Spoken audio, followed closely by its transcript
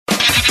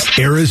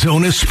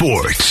Arizona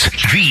Sports,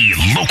 the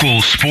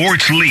local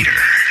sports leader.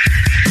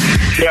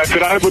 Yeah,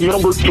 could I have a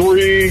number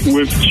 3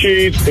 with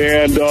cheese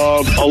and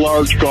a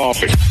large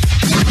coffee?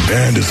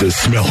 Man, does this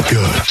smell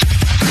good.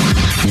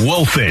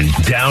 Wolfing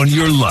down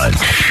your lunch.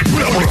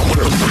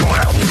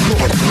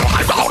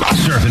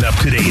 Serving up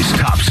today's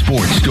top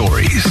sports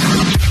stories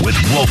with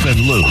Wolf and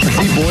Luke.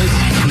 Hey, boys.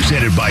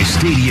 Presented by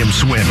Stadium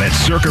Swim at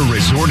Circa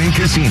Resort and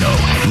Casino,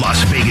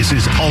 Las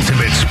Vegas's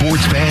ultimate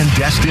sports fan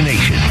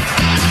destination.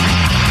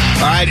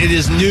 All right, it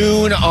is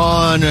noon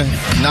on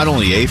not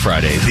only a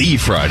Friday, the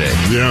Friday.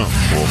 Yeah.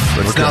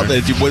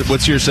 Well,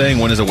 what's your saying?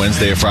 When is a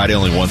Wednesday a Friday?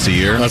 Only once a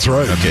year? That's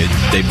right. Okay,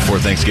 day before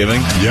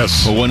Thanksgiving?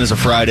 Yes. Well, when is a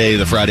Friday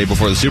the Friday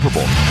before the Super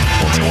Bowl?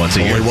 Only once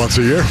a year. Only once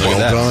a year. Well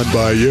done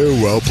by you.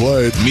 Well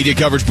played. Media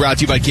coverage brought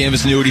to you by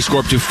Canvas Annuity. Score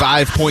up to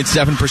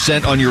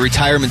 5.7% on your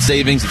retirement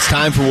savings. It's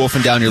time for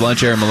Wolfing Down Your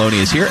Lunch. Aaron Maloney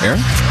is here. Aaron?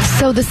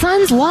 So the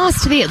Suns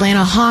lost to the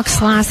Atlanta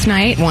Hawks last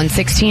night,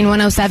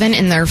 116-107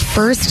 in their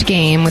first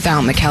game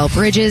without Mikal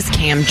Bridges,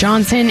 Cam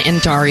Johnson,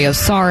 and Dario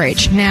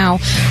Saric. Now,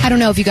 I don't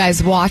know if you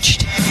guys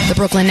watched the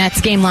Brooklyn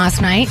Nets game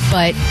last night,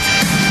 but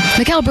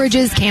Mikal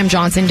Bridges, Cam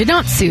Johnson did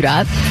not suit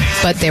up,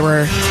 but they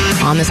were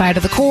on the side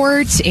of the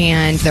court,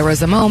 and there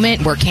was a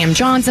moment where Cam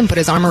Johnson put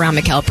his arm around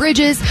Mikal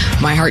Bridges.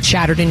 My heart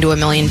shattered into a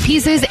million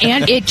pieces,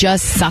 and it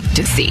just sucked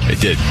to see.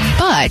 It did.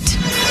 But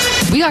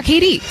we got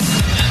KD.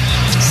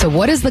 So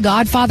what does the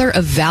godfather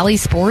of Valley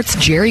Sports,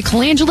 Jerry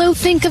Colangelo,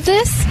 think of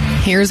this?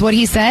 Here's what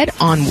he said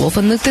on Wolf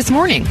and Luke this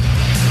morning.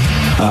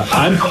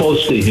 I'm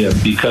close to him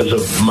because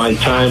of my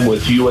time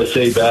with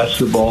USA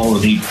Basketball,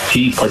 and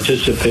he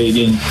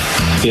participating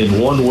in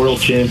 1 World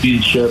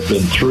Championship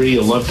and 3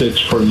 Olympics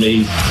for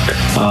me.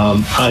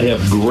 I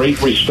have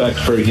great respect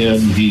for him.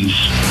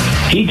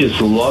 He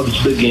just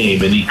loves the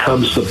game, and he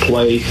comes to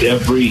play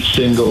every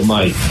single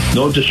night.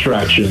 No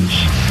distractions.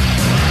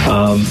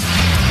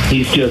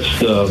 He's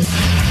just,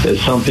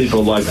 as some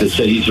people like to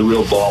say, he's a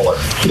real baller,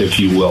 if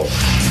you will.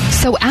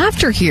 So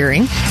after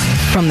hearing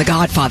from the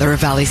godfather of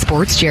Valley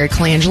Sports, Jerry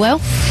Colangelo,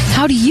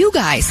 how do you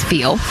guys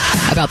feel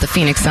about the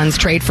Phoenix Suns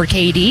trade for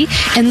KD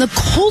and the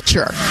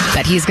culture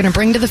that he's going to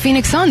bring to the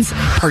Phoenix Suns,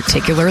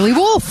 particularly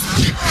Wolf?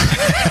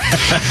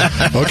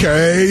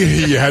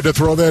 Okay, you had to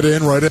throw that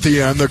in right at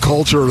the end, the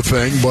culture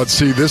thing. But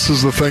see, this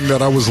is the thing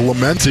that I was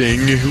lamenting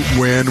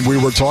when we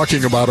were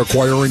talking about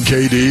acquiring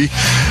KD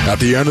at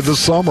the end of the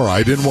summer.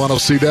 I didn't want to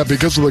see that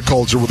because of the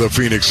culture with the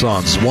Phoenix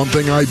Suns. One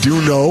thing I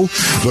do know,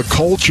 the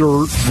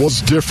culture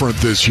was different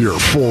this year.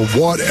 For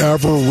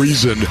whatever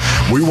reason,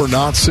 we were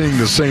not seeing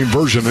the same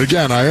version.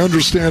 Again, I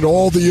understand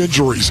all the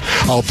injuries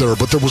out there,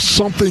 but there was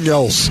something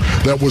else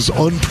that was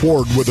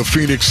untoward with the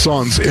Phoenix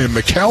Suns and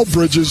Mikal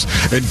Bridges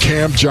and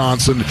Cam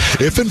Johnson.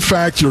 If, in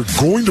fact, you're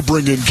going to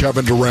bring in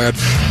Kevin Durant,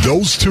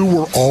 those two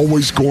were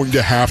always going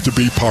to have to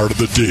be part of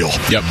the deal.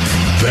 Yep.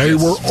 They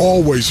were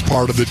always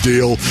part of the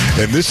deal,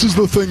 and this is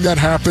the thing that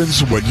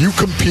happens when you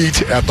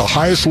compete at the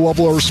highest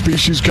level our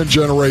species can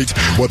generate,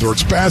 whether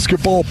it's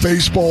basketball,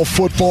 baseball,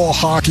 football,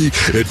 hockey,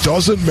 it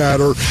doesn't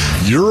matter.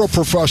 You're a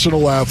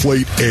professional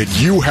athlete, and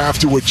you have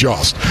to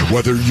adjust,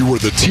 whether you were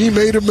the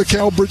teammate of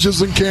Mikal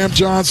Bridges and Cam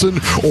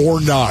Johnson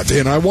or not.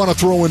 And I want to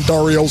throw in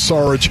Dario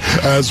Saric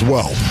as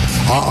well.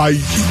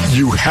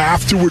 You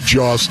have to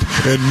adjust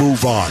and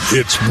move on.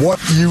 It's what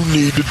you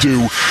need to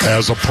do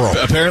as a pro.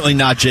 Apparently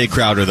not Jay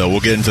Crowder, though. We'll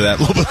get into that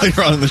a little bit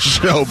later on in the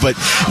show. But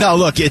no,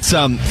 look, it's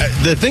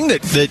the thing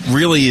that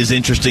really is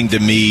interesting to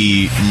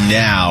me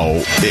now,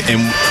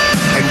 and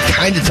I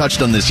kind of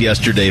touched on this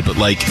yesterday, but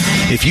like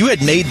if you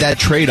had made that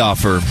trade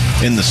offer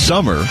in the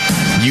summer,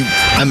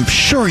 I'm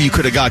sure you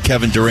could have got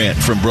Kevin Durant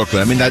from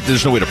Brooklyn. I mean,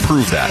 there's no way to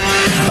prove that.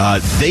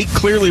 They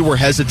clearly were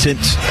hesitant.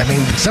 I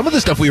mean, some of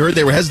the stuff we heard,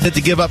 they were hesitant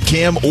to give up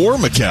Cam or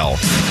Mikal.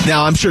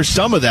 Now, I'm sure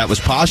some of that was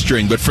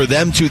posturing, but for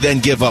them to then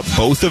give up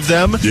both of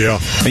them, yeah.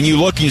 And you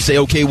look and you say,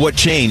 okay, what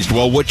changed?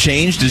 Well, what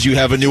changed is you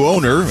have a new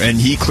owner, and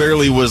he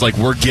clearly was like,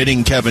 we're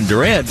getting Kevin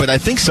Durant. But I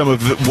think some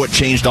of what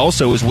changed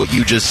also is what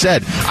you just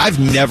said. I've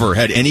never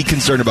had any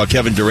concern about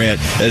Kevin Durant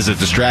as a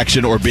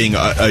distraction or being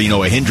a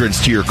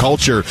hindrance to your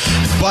culture,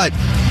 but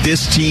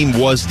this team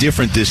was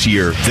different this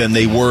year than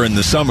they were in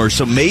the summer.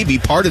 So maybe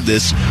part of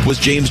this was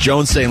James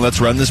Jones saying, let's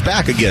run this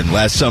back again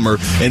last summer,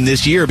 and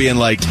this year being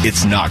like,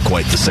 it's not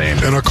quite the same.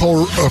 And of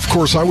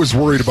course, I was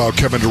worried about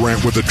Kevin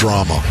Durant with the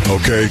drama,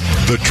 okay?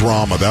 The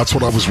drama. That's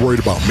what I was worried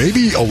about.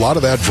 Maybe a lot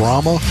of that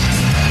drama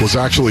was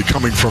actually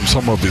coming from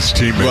some of his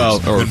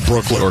teammates in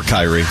Brooklyn. Or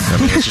Kyrie. I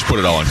mean, let's just put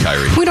it all on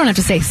Kyrie. We don't have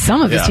to say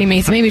some of his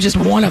teammates, maybe just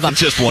one of them.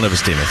 Just one of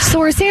his teammates. So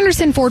our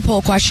Sanderson Ford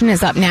poll question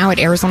is up now at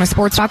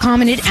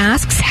ArizonaSports.com, and it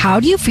asks, how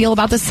do you feel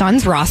about the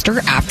Suns roster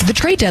after the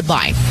trade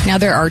deadline? Now,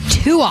 there are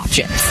two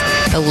options.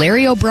 The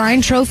Larry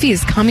O'Brien Trophy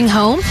is coming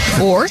home,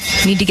 or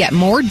need to get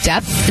more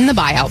depth in the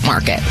buyout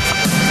market.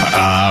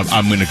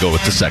 I'm going to go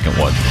with the second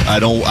one. I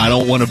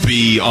don't want to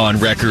be on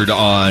record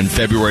on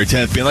February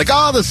 10th being like,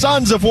 oh, the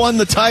Suns have won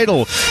the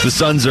title. The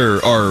Suns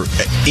are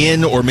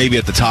in or maybe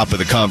at the top of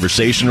the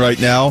conversation right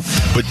now,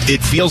 but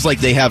it feels like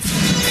they have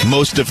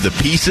most of the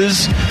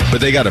pieces,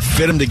 but they got to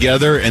fit them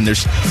together, and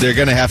they're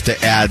going to have to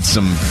add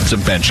some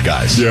bench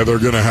guys. Yeah, they're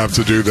going to have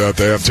to do that.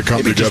 They have to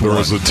come together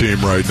as a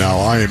team right now.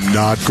 I am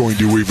not going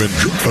to even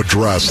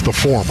address the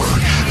former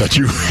that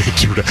you're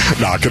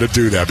not going to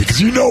do that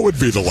because you know it would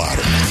be the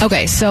latter.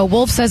 Okay, so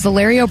Wolf says the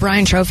Larry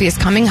O'Brien Trophy is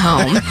coming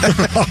home.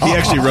 He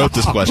actually wrote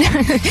this question.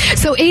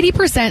 So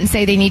 80%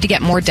 say they need to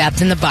get more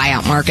depth in the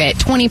buyout market.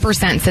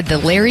 20% said the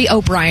Larry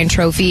O'Brien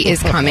Trophy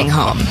is coming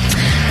home.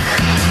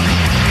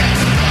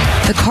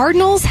 The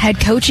Cardinals' head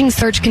coaching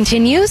search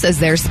continues as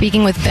they're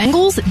speaking with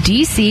Bengals'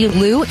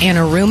 Lou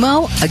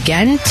Anarumo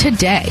again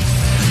today.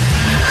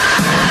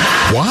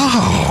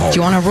 Wow. Do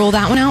you want to rule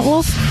that one out,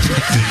 Wolf?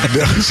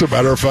 As a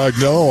matter of fact,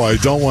 no, I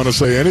don't want to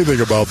say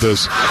anything about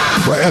this.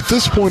 At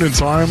this point in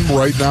time,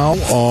 right now,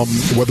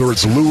 whether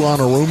it's Lou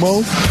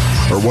Anarumo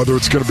or whether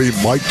it's going to be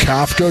Mike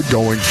Kafka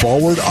going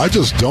forward, I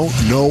just don't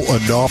know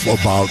enough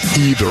about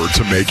either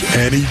to make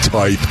any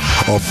type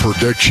of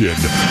prediction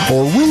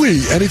or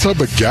really any type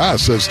of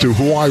guess as to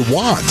who I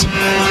want.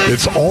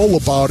 It's all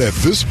about, at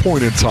this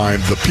point in time,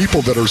 the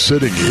people that are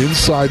sitting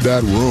inside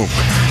that room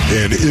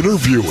and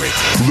interviewing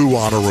Lou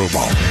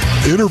Anarumo,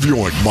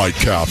 interviewing Mike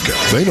Kafka.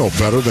 They know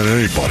better than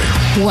anybody.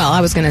 Well, I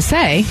was going to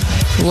say,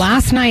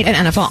 last night at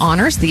NFL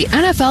Honors, the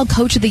NFL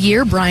Coach of the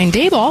Year, Brian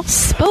Daboll,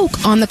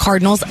 spoke on the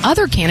Cardinals'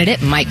 other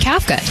candidate, Mike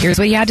Kafka. Here's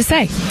what he had to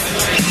say.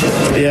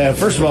 Yeah,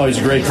 first of all, he's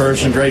a great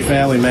person, great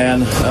family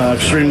man,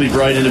 extremely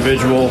bright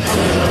individual.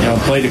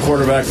 Played the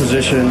quarterback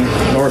position,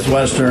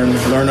 Northwestern,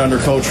 learned under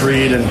Coach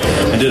Reed, and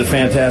did a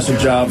fantastic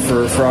job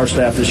for our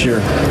staff this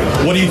year.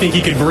 What do you think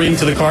he could bring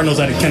to the Cardinals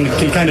that can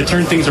kind of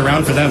turn things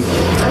around for them?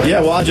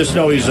 Yeah, well, I just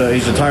know he's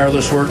a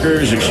tireless worker.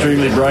 He's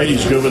extremely bright.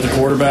 He's good with the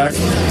quarterback. He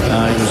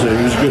was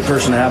a good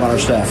person to have on our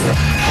staff.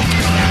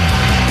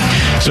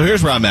 So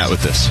here's where I'm at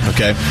with this,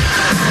 okay?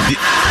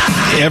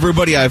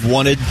 Everybody I've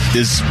wanted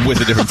is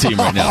with a different team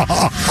right now.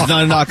 It's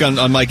not a knock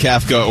on Mike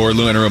Kafka or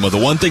Lou Anarumo. The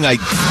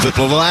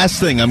last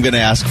thing I'm going to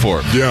ask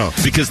for,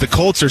 because the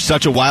Colts are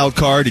such a wild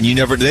card, and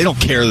they don't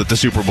care that the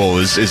Super Bowl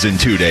is in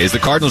 2 days. The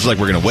Cardinals are like,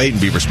 we're going to wait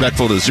and be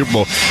respectful to the Super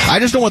Bowl. I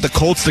just don't want the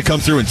Colts to come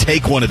through and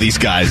take one of these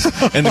guys,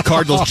 and the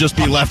Cardinals just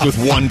be left with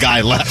one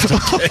guy left.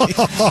 Okay?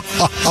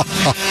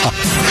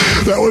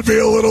 That would be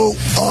a little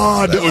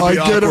odd. I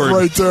get it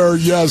right there.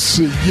 Yes,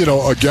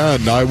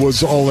 again, I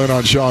was all in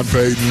on Sean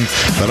Payton,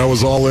 and I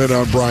was all in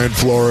on Brian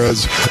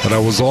Flores, and I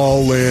was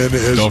all in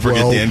as well. Don't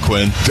forget Dan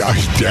Quinn.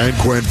 Dan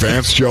Quinn,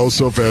 Vance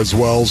Joseph as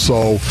well.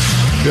 So,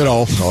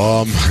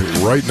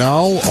 right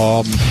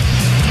now,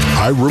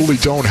 I really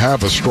don't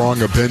have a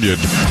strong opinion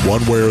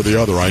one way or the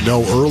other. I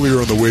know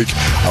earlier in the week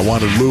I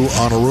wanted Lou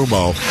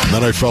Anarumo, and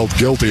then I felt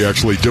guilty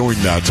actually doing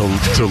that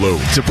to Lou.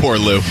 To poor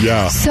Lou.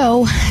 Yeah.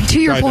 So, to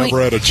your point, I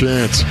never had a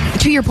chance.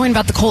 To your point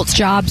about the Colts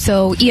job,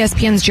 so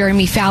ESPN's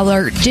Jeremy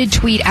Fowler did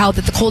tweet out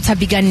that the Colts have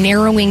begun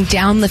narrowing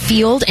down the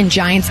field, and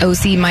Giants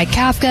OC Mike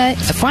Kafka,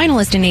 a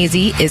finalist in AZ,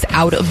 is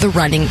out of the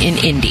running in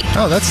Indy.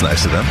 Oh, that's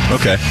nice of them.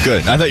 Okay,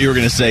 good. I thought you were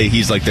going to say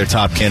he's like their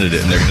top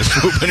candidate, and they're going to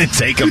swoop in and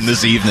take him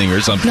this evening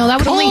or something. No, that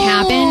would only happen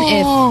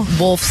if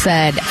Wolf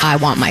said, I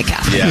want Mike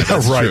Kafka. Yeah,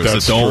 that's right. True.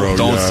 That's so true,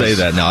 don't yes. say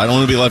that now. I don't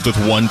want to be left with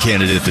one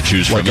candidate to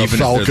choose like from. Like a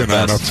falcon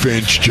on a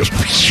finch, just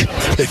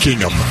picking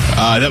them.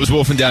 That was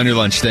Wolfing Down Your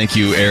Lunch. Thank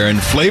you, Aaron.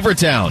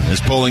 Flavortown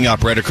is pulling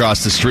up right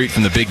across the street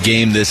from the big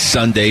game this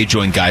Sunday.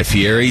 Join Guy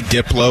Fieri,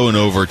 Diplo, and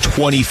over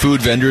 20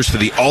 food vendors for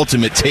the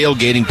ultimate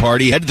tailgating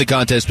party. Head to the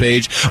contest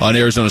page on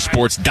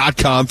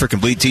ArizonaSports.com for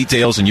complete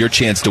details and your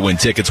chance to win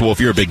tickets. Wolf,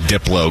 you're a big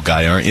Diplo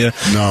guy, aren't you?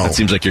 No. That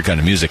seems like your kind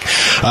of music.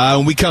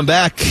 When we come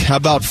back, how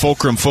about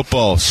Fulcrum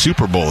Football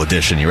Super Bowl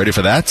edition? You ready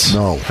for that?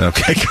 No.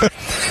 Okay, good.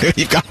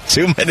 You've got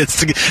 2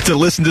 minutes to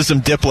listen to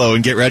some Diplo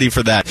and get ready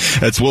for that.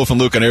 That's Wolf and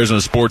Luke on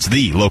Arizona Sports,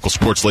 the local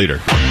sports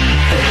leader.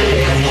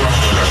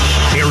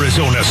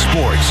 Arizona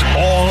Sports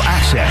All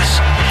Access,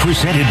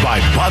 presented by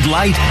Bud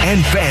Light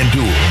and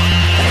FanDuel.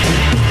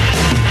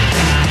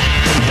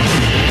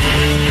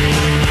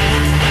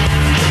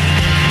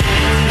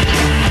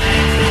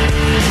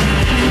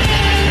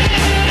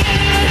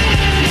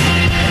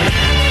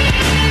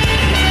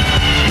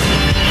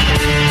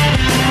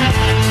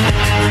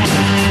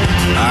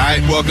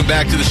 Welcome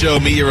back to the show.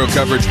 Media Row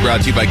coverage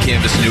brought to you by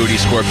Canvas Annuity.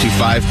 Score up to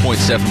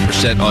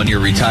 5.7% on your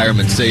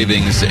retirement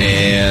savings.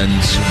 And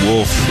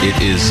Wolf,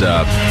 it's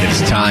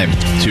time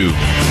to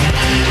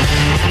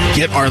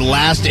get our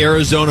last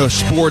Arizona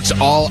Sports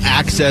All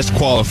Access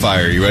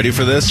qualifier. You ready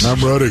for this? I'm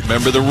ready.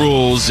 Remember the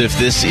rules. If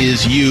this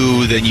is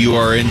you, then you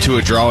are into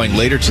a drawing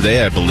later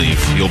today, I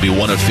believe. You'll be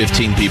one of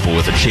 15 people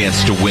with a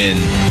chance to win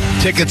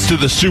tickets to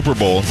the Super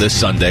Bowl this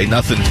Sunday.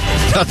 Nothing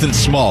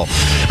small.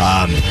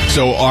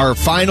 So our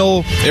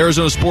final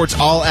Arizona Sports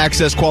All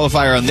Access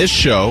qualifier on this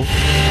show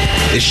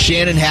is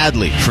Shannon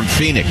Hadley from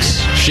Phoenix.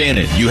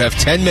 Shannon, you have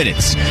 10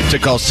 minutes to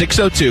call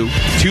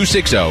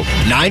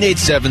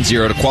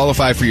 602-260-9870 to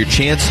qualify for your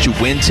chance to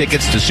win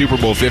tickets to Super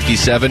Bowl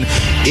 57.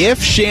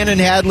 If Shannon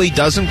Hadley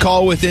doesn't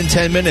call within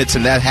 10 minutes,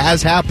 and that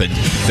has happened,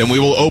 then we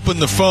will open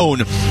the phone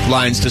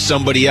lines to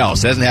somebody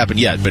else. It hasn't happened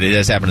yet, but it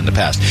has happened in the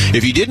past.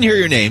 If you didn't hear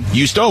your name,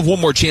 you still have one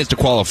more chance to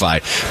qualify,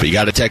 but you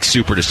got to text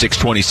Super to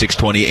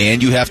 620-620,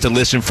 and you have to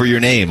listen for your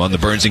name on the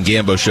Burns and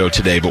Gambo show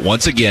today. But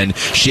once again,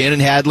 Shannon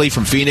Hadley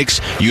from Phoenix,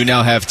 you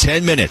now have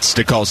 10 minutes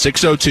to call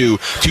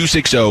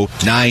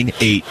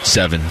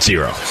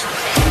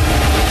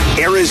 602-260-9870.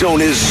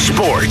 Arizona's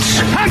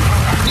sports.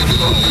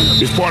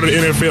 It's part of the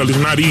NFL. It's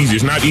not easy.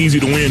 It's not easy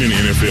to win in the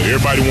NFL.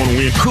 Everybody want to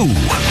win. Who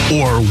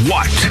or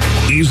what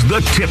is the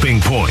tipping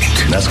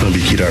point? That's going to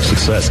be key to our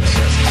success.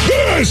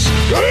 This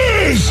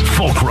is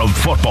Fulcrum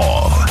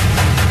Football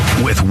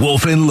with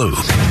Wolf and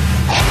Luke.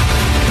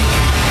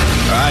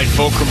 All right,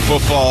 Fulcrum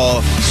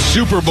Football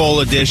Super Bowl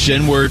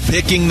edition. We're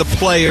picking the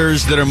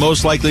players that are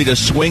most likely to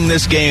swing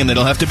this game. They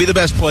don't have to be the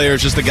best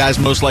players, just the guys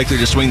most likely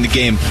to swing the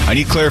game. I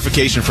need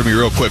clarification from you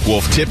real quick,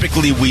 Wolf.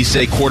 Typically, we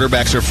say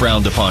quarterbacks are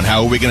frowned upon.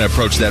 How are we going to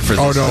approach that for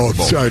this Super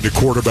Bowl? The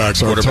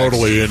quarterbacks are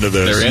totally into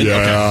this. They're in? Yeah,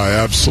 Okay.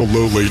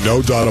 Absolutely.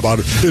 No doubt about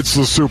it. It's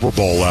the Super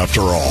Bowl, after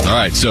all. All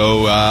right,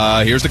 so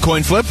here's the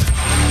coin flip.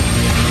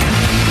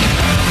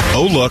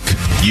 Oh, look,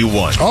 you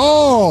won.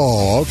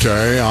 Oh,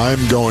 okay.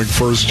 I'm going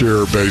first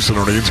here, Basin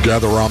Earnings.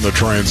 Gather around the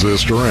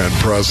transistor and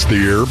press the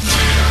ear.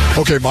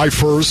 Okay, my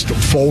first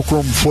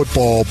Fulcrum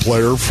football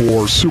player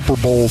for Super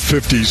Bowl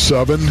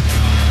 57,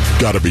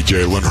 got to be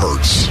Jalen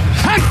Hurts.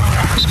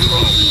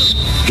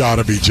 Got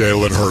to be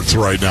Jalen Hurts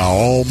right now.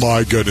 Oh,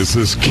 my goodness.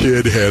 This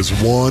kid has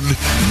won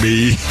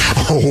me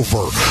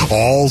over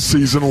all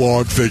season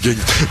long, thinking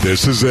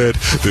this is it.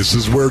 This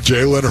is where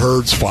Jalen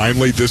Hurts,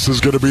 finally, this is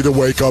going to be the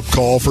wake-up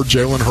call for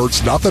Jalen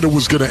Hurts. Not that it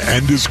was going to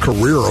end his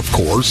career, of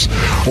course,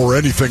 or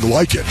anything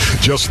like it.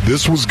 Just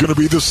this was going to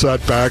be the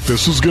setback.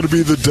 This was going to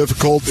be the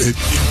difficult,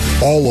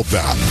 all of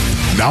that.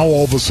 Now,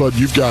 all of a sudden,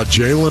 you've got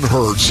Jalen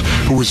Hurts,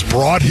 who has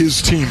brought his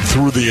team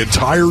through the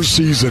entire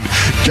season,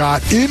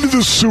 got into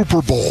the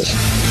Super Bowl,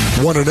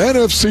 won an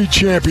NFC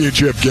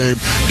championship game,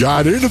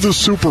 got into the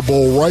Super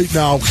Bowl right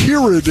now.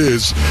 Here it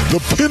is, the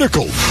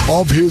pinnacle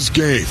of his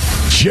game.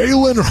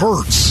 Jalen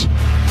Hurts.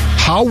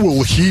 How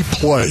will he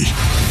play?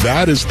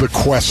 That is the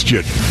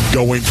question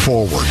going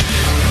forward.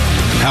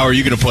 How are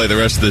you going to play the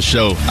rest of the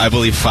show? I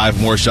believe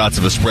 5 more shots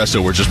of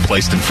espresso were just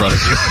placed in front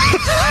of you.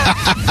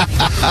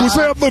 Was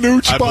that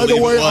Manucci, by the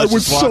way? I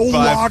was so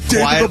locked into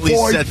the quietly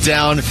point. set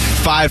down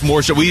 5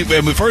 more shots.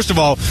 First of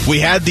all,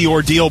 we had the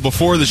ordeal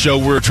before the show.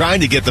 We were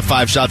trying to get the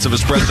 5 shots of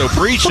espresso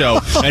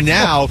pre-show, and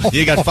now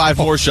you got 5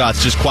 more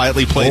shots just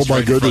quietly placed. Oh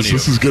my goodness,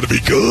 this is going to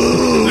be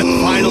good. The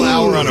final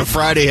hour on a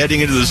Friday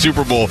heading into the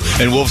Super Bowl,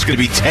 and Wolf's going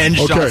to be 10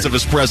 shots of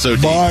espresso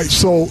deep.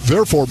 So,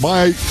 therefore,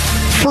 my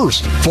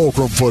first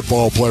Fulcrum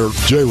football player,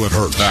 Jalen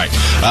Hurts. All right.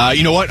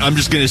 You know what? I'm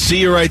just going to see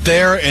you right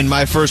there, and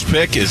my first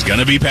pick is going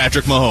to be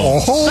Patrick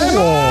Mahomes.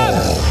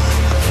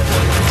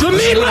 The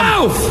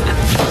meatloaf!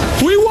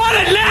 We want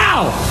it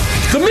now!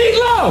 The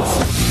meatloaf!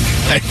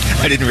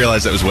 I didn't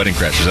realize that was Wedding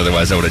Crashers,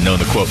 otherwise I would have known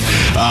the quote.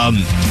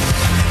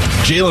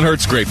 Jalen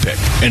Hurts, great pick.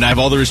 And I have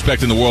all the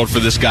respect in the world for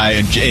this guy.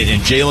 And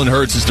Jalen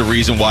Hurts is the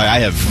reason why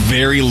I have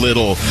very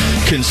little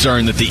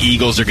concern that the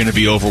Eagles are going to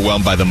be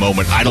overwhelmed by the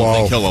moment. I don't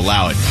think he'll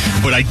allow it.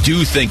 But I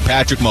do think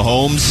Patrick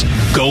Mahomes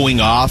going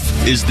off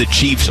is the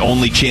Chiefs'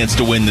 only chance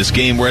to win this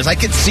game. Whereas I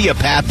could see a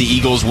path the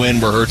Eagles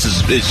win where Hurts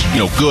is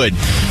good.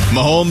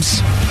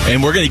 Mahomes,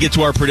 and we're going to get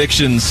to our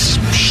predictions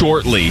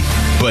shortly.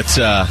 But,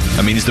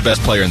 he's the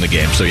best player in the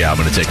game. So, yeah, I'm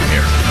going to take him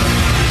here.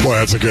 Well,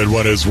 that's a good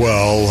one as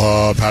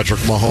well.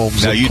 Patrick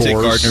Mahomes, now, you take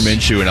Gardner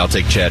Minshew, and I'll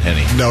take Chad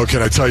Henne. No,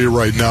 can I tell you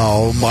right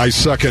now, my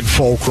second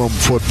Fulcrum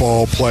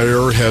football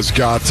player has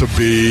got to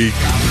be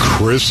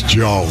Chris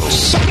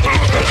Jones.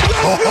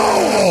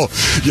 Oh,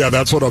 yeah,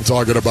 that's what I'm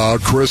talking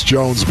about. Chris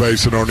Jones,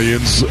 Basin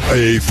Onions,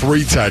 a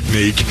 3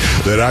 technique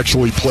that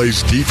actually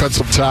plays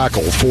defensive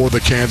tackle for the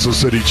Kansas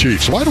City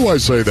Chiefs. Why do I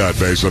say that,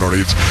 Basin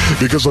Onions?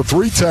 Because a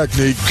 3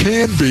 technique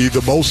can be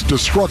the most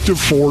destructive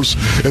force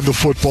in the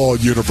football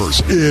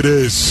universe. It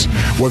is.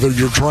 Whether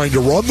you're trying to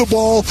run the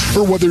ball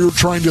or whether you're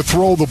trying to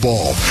throw the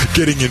ball,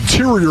 getting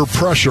interior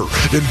pressure,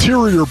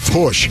 interior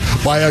push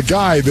by a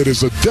guy that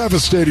is a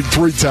devastating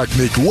 3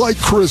 technique like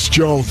Chris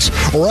Jones,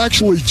 or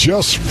actually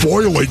just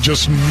foiling,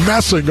 just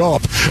messing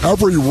up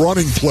every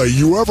running play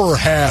you ever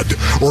had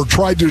or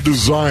tried to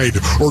design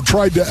or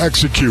tried to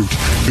execute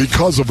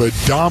because of a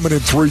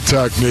dominant 3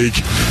 technique.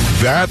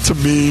 That, to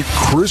me,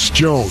 Chris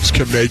Jones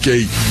can make a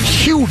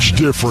huge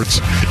difference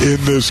in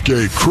this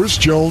game. Chris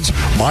Jones,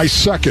 my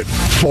second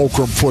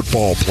Fulcrum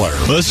football player.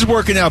 Well, this is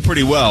working out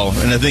pretty well,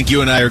 and I think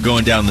you and I are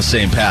going down the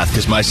same path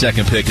because my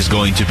second pick is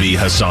going to be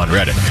Hassan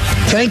Reddick.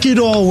 Thank you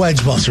to all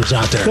Wedge Busters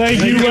out there.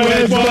 Thank you,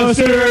 Wedge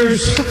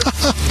Busters.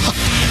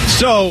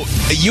 So,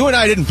 you and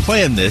I didn't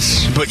plan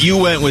this, but you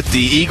went with the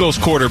Eagles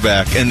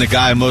quarterback and the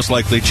guy most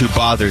likely to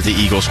bother the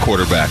Eagles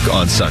quarterback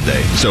on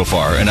Sunday so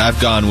far. And I've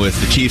gone with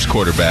the Chiefs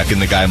quarterback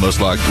and the guy most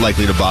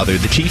likely to bother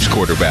the Chiefs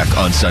quarterback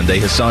on Sunday.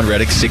 Hassan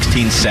Reddick,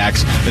 16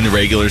 sacks in the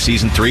regular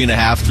season,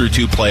 3.5 through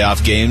 2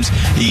 playoff games.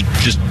 He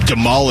just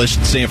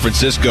demolished San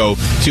Francisco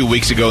 2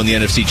 weeks ago in the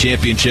NFC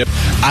Championship.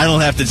 I don't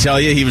have to tell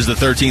you, he was the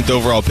 13th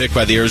overall pick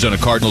by the Arizona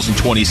Cardinals in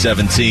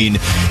 2017.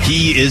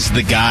 He is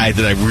the guy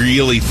that I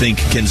really think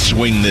can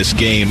swing this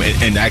game.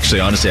 And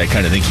actually, honestly, I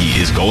kind of think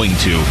he is going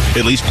to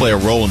at least play a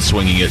role in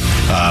swinging it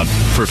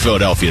for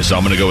Philadelphia. So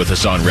I'm going to go with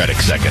Hassan Reddick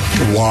second.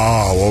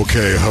 Wow,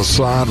 okay.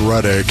 Hassan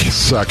Reddick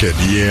second.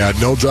 Yeah,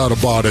 no doubt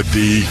about it.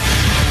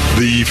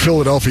 The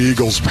Philadelphia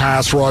Eagles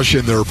pass rush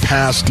and their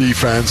pass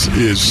defense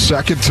is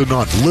second to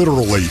none,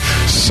 literally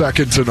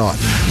second to none.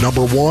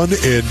 Number one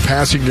in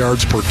passing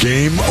yards per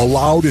game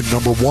allowed and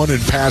number one in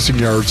passing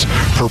yards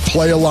per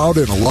play allowed,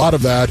 and a lot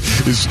of that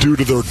is due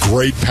to their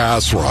great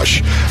pass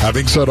rush.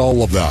 Having said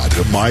all of that,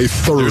 my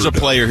third... There's a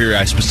player here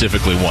I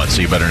specifically want,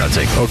 so you better not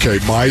take him. Okay,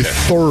 my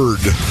third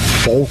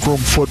Fulcrum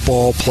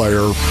football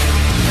player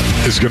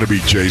is going to be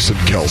Jason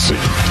Kelce.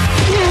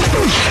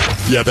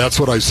 Yeah, that's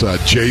what I said.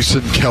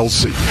 Jason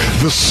Kelce,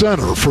 the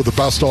center for the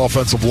best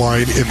offensive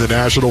line in the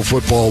National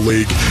Football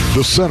League,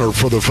 the center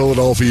for the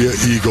Philadelphia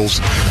Eagles,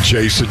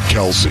 Jason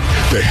Kelce.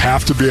 They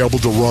have to be able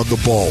to run the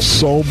ball.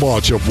 So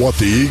much of what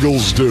the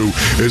Eagles do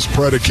is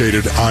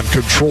predicated on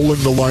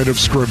controlling the line of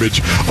scrimmage,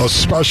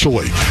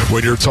 especially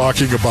when you're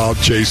talking about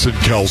Jason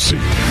Kelce.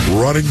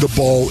 Running the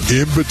ball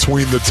in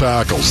between the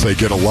tackles. They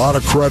get a lot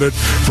of credit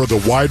for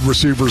the wide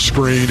receiver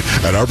screen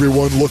and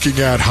everyone looking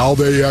at how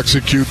they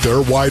execute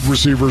their wide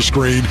receiver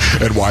screen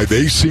and why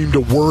they seem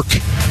to work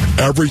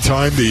every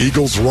time the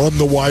Eagles run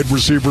the wide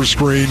receiver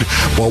screen.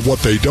 But what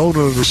they don't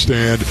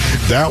understand,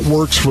 that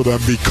works for them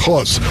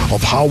because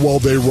of how well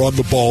they run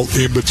the ball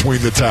in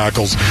between the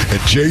tackles. And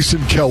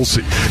Jason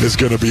Kelce is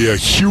going to be a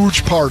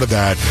huge part of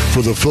that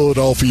for the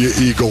Philadelphia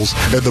Eagles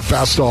and the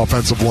best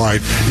offensive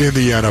line in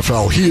the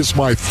NFL. He is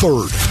my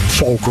third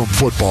Fulcrum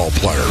football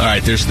player. All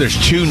right,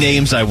 there's two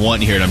names I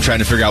want here, and I'm trying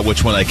to figure out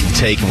which one I can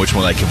take and which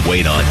one I can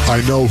wait on.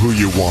 I know who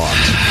you want.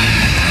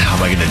 How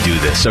am I going to do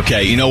this?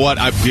 Okay, you know what?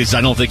 Because I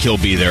don't think he'll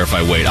be there if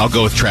I wait. I'll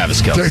go with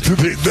Travis Kelce.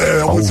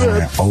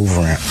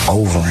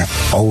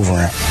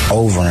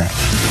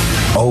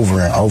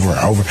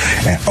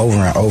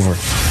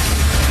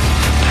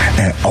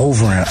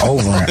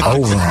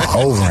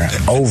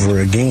 over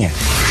again.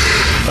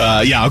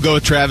 Yeah, I'll go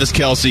with Travis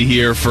Kelce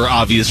here for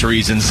obvious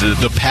reasons.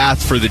 The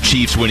path for the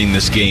Chiefs winning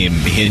this game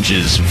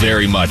hinges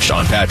very much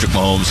on Patrick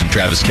Mahomes and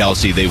Travis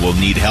Kelce. They will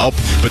need help,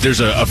 but there's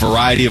a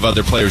variety of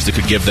other players that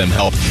could give them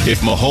help.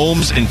 If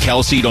Mahomes and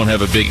Kelce don't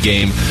have a big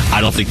game,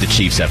 I don't think the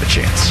Chiefs have a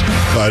chance.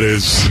 That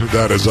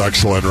is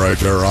excellent right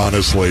there,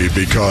 honestly,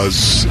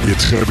 because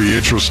it's going to be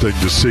interesting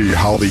to see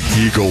how the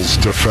Eagles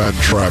defend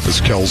Travis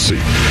Kelce.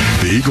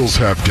 The Eagles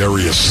have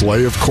Darius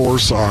Slay, of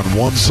course, on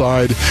one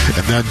side,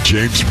 and then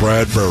James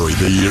Bradbury,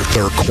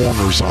 their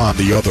corners on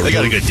the other. They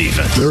got a good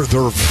defense.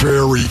 They're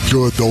very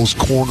good, those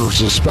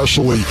corners,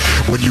 especially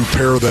when you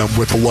pair them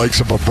with the likes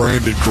of a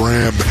Brandon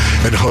Graham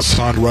and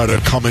Hassan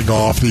Reddick coming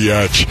off the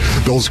edge.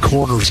 Those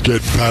corners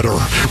get better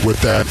with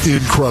that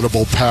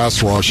incredible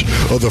pass rush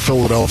of the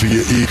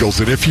Philadelphia Eagles.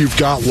 And if you've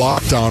got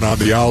lockdown on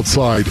the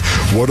outside,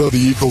 what are the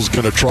Eagles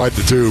going to try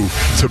to do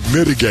to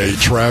mitigate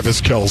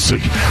Travis Kelce?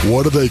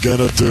 What are they going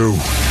to do?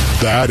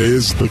 That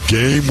is the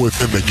game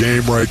within the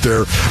game right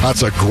there.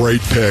 That's a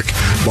great pick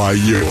by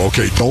you.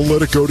 Okay, don't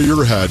let it go to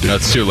your head.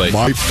 That's too late.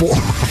 My fourth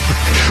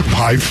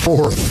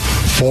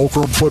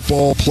Fulcrum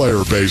football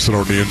player,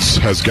 Basinonians,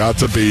 has got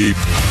to be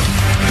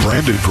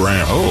Brandon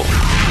Graham.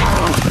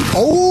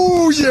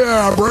 Oh,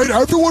 yeah, right.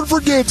 Everyone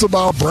forgets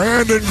about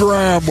Brandon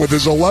Graham with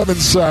his 11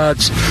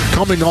 sacks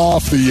coming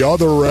off the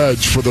other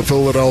edge for the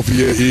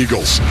Philadelphia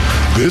Eagles.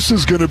 This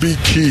is going to be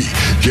key,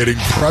 getting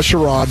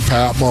pressure on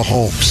Pat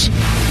Mahomes.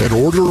 In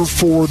order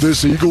for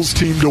this Eagles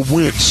team to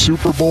win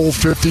Super Bowl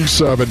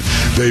 57,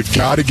 they've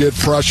got to get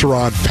pressure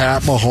on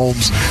Pat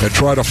Mahomes and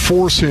try to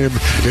force him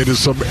into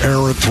some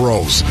errant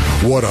throws.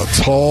 What a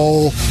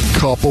tall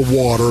cup of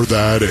water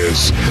that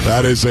is.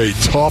 That is a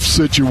tough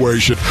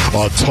situation,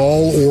 a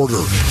tall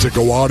order to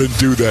go out and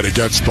do that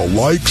against the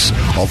likes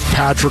of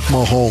Patrick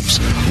Mahomes.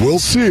 We'll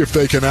see if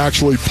they can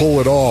actually pull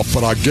it off,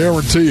 but I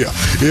guarantee you,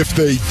 if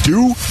they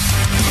do,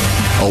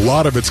 a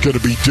lot of it's going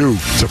to be due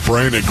to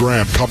Brandon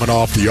Graham coming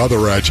off the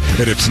other edge.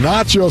 And it's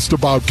not just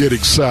about getting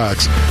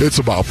sacks, it's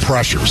about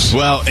pressures.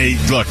 Well, hey,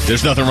 look,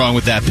 there's nothing wrong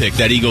with that pick.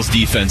 That Eagles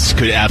defense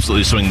could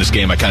absolutely swing this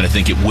game. I kind of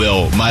think it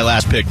will. My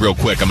last pick, real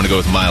quick, I'm going to go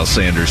with Miles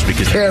Sanders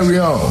because carry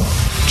on.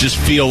 Just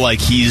feel like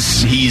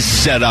he's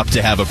set up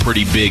to have a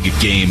pretty big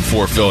game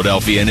for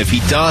Philadelphia, and if he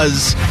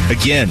does,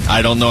 again,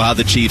 I don't know how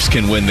the Chiefs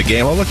can win the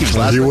game. Oh, look, he was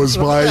my next one.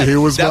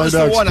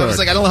 pick. I was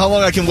like, I don't know how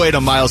long I can wait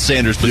on Miles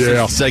Sanders, but since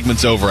the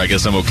segment's over, I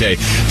guess I'm okay.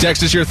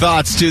 Text us your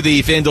thoughts to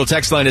the FanDuel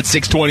text line at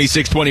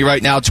 620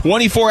 right now.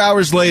 24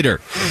 hours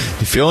later,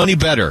 you feel any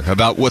better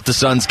about what the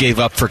Suns gave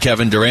up for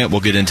Kevin Durant? We'll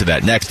get into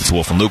that next. It's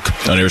Wolf and Luke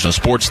on Arizona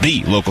Sports,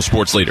 the local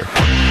sports leader.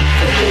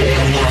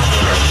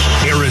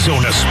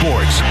 Arizona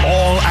Sports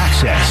All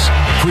Access,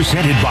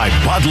 presented by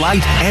Bud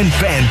Light and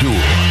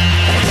FanDuel.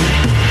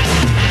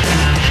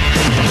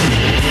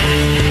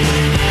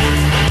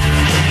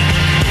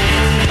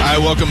 All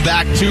right, welcome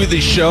back to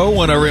the show.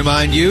 Want to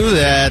remind you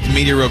that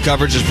Media Row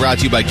coverage is brought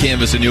to you by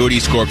Canvas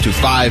Annuities. Score up to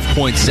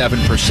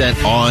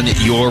 5.7% on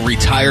your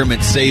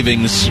retirement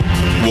savings.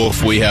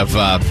 Wolf, we have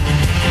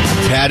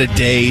had a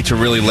day to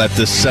really let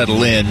this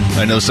settle in.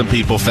 I know some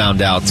people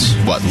found out,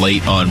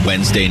 late on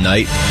Wednesday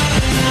night?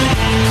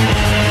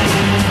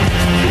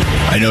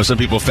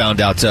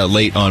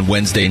 Late on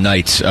Wednesday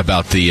night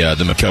about the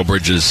Mikal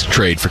Bridges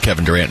trade for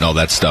Kevin Durant and all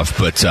that stuff.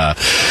 But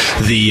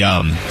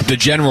the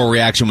general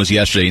reaction was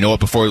yesterday. You know what?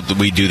 Before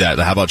we do that,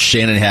 how about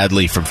Shannon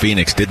Hadley from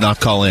Phoenix did not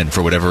call in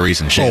for whatever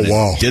reason.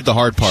 Shannon did the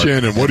hard part.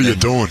 Shannon, what are you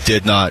doing?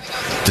 Did not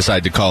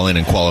decide to call in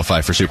and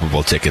qualify for Super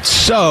Bowl tickets.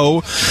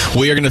 So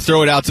we are going to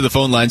throw it out to the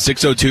phone line,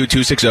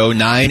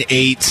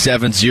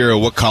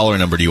 602-260-9870. What caller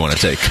number do you want to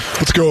take?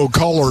 Let's go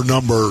caller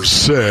number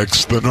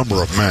 6, the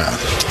number of Matt.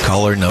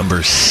 Caller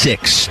number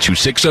 6.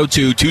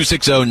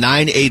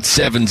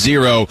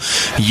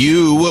 602-260-9870.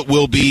 You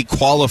will be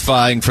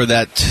qualifying for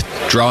that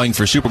drawing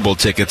for Super Bowl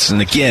tickets.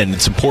 And again,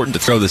 it's important to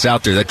throw this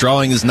out there. That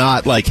drawing is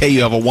not like, hey,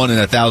 you have a 1 in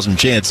 1,000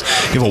 chance.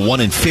 You have a 1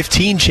 in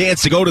 15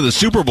 chance to go to the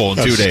Super Bowl in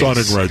 2 days.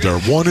 That's stunning right there.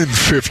 1 in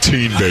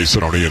 15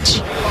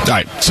 Basinonians. All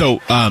right. So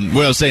what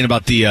I was saying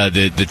about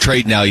the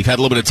trade now, you've had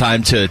a little bit of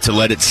time to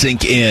let it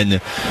sink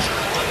in.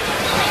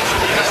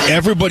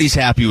 Everybody's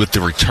happy with the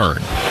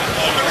return.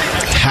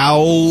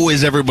 How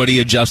is everybody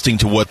adjusting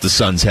to what the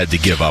Suns had to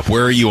give up?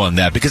 Where are you on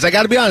that? Because I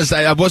got to be honest,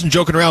 I wasn't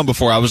joking around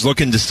before. I was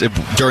looking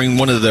during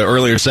one of the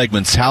earlier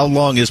segments, how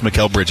long is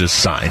Mikal Bridges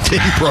signed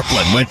in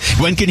Brooklyn?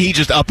 When can he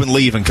just up and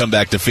leave and come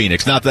back to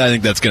Phoenix? Not that I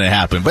think that's going to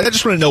happen, but I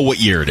just want to know what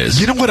year it is.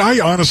 You know what?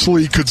 I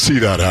honestly could see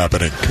that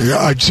happening.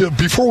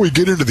 Before we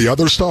get into the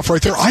other stuff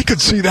right there, I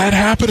could see that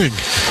happening.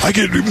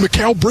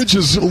 Mikal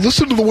Bridges,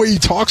 listen to the way he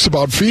talks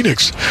about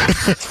Phoenix.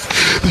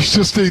 It's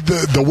just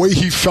the way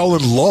he fell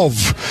in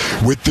love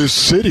with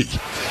this city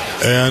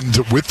and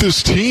with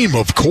this team,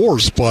 of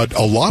course, but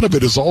a lot of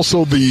it is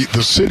also the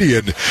city.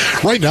 And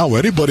right now,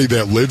 anybody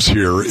that lives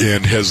here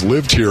and has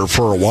lived here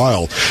for a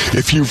while,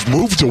 if you've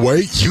moved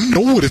away, you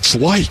know what it's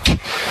like.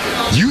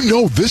 You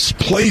know this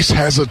place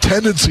has a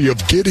tendency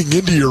of getting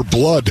into your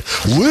blood,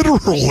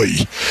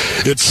 literally.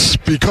 It's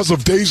because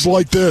of days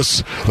like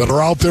this that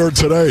are out there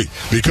today,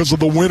 because of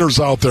the winters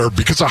out there,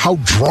 because of how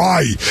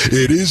dry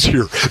it is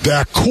here,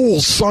 that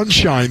cool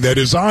sunshine that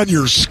is on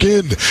your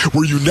skin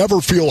where you never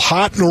feel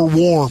hot nor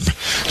warm,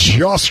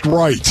 just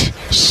right.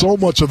 So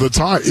much of the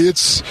time,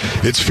 it's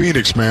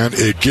Phoenix, man.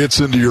 It gets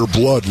into your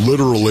blood,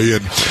 literally.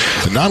 And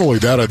not only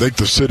that, I think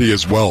the city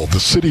as well. The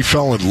city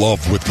fell in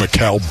love with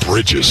Mikal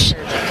Bridges.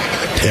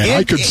 And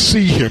I could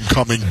see him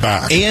coming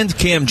back. And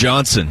Cam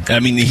Johnson. I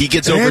mean, he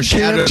gets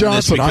overshadowed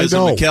because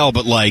of Mikal,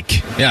 but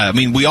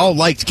we all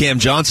liked Cam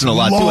Johnson a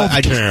lot too.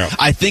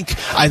 I think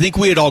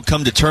we had all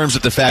come to terms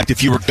with the fact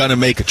if you were going to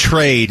make a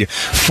trade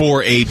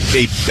for a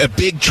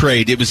big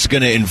trade, it was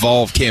going to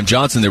involve Cam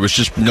Johnson. There was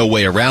just no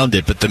way around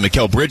it. But the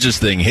Mikal Bridges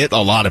thing hit a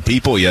lot of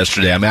people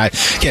yesterday. I mean, I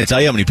can't tell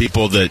you how many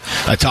people that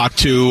I talked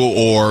to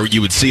or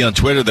you would see on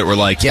Twitter that were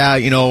like, I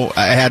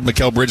had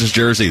Mikal Bridges'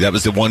 jersey. That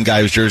was the one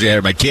guy whose jersey I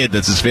had. My kid,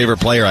 that's his favorite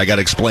player. I got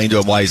to explain to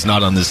him why he's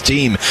not on this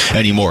team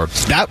anymore.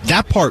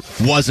 That part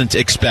wasn't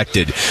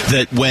expected.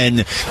 That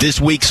when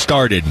this week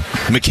started,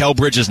 Mikal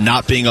Bridges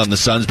not being on the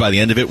Suns by the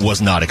end of it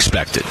was not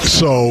expected.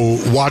 So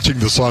watching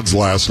the Suns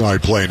last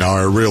night play, now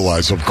I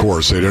realize, of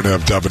course, they didn't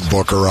have Devin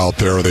Booker out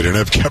there. They didn't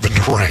have Kevin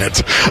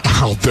Durant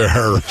out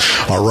there.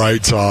 All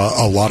right,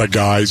 a lot of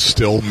guys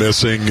still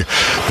missing.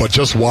 But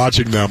just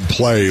watching them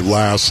play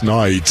last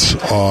night,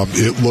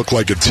 it looked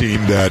like a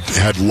team that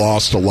had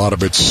lost a lot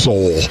of its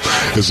soul,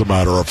 as a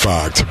matter of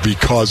fact,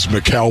 because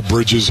Mikal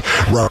Bridges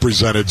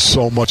represented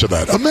so much of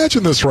that.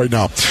 Imagine this right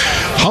now.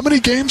 How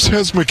many games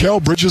has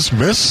Mikal Bridges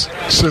missed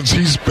since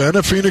he's been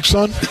a Phoenix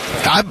Sun?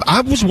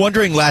 I was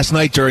wondering last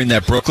night during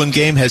that Brooklyn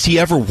game, has he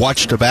ever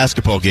watched a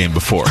basketball game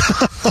before?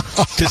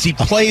 Because he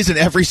plays in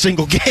every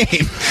single game.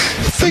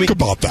 Think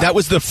about that. That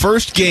was the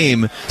first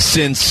game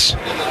since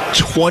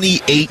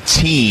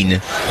 2018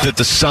 that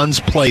the Suns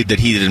played that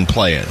he didn't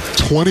play in.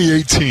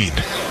 2018.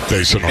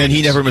 And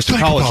he never missed a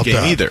college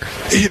game either.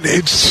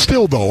 It's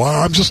still, though,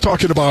 I'm just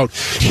talking about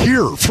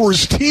here for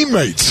his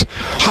teammates.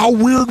 How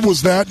weird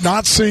was that,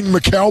 not seeing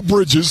Mikal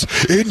Bridges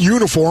in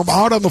uniform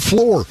out on the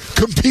floor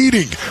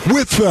competing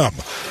with them?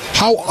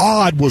 How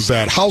odd was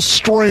that? How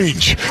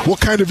strange? What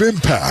kind of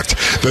impact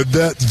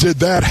did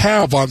that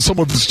have on some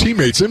of his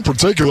teammates, in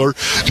particular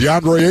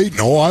DeAndre Ayton?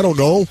 Oh, I don't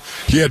know.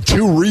 He had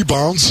 2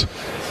 rebounds.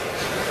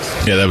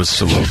 Yeah, that was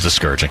a little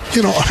discouraging.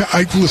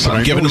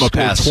 I'm giving him a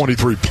pass.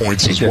 23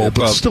 points as well,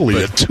 but still he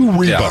had 2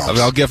 rebounds.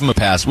 Yeah, I'll give him a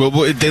pass. Well,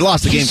 they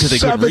lost the game because they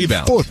couldn't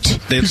rebound.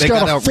 They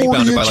got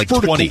out-rebounded by like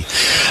 20.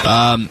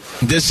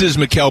 This is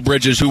Mikal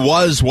Bridges, who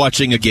was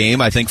watching a game,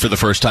 I think, for the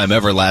first time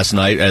ever last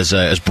night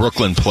as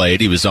Brooklyn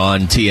played. He was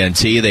on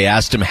TNT. They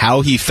asked him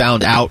how he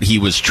found out he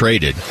was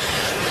traded.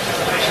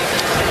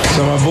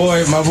 So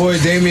my boy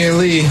Damian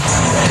Lee,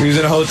 he was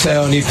in a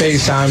hotel and he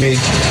FaceTimed me.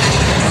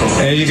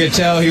 And you could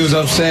tell he was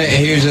upset,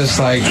 and he was just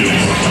like,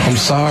 I'm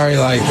sorry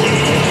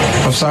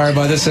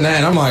about this and that.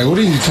 And I'm like, what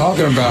are you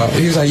talking about?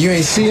 He was like, you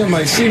ain't see him? I'm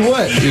like, see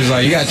what? He was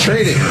like, you got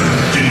traded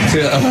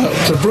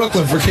to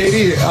Brooklyn for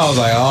KD. I was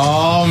like,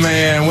 oh,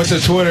 man. Went to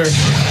Twitter,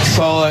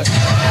 saw it,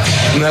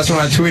 and that's when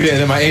I tweeted, and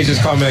then my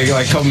agents called me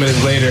like a couple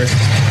minutes later,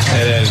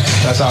 and then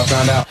that's how I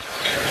found out.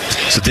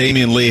 So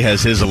Damian Lee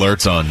has his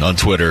alerts on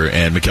Twitter,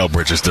 and Mikal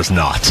Bridges does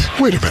not.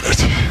 Wait a minute.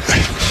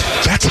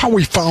 That's how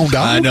we found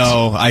out? I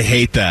know. I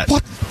hate that.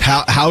 What?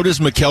 How does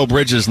Mikal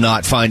Bridges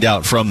not find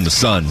out from the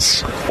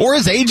Suns? Or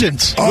his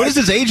agent? What is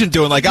his agent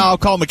doing? Like, I'll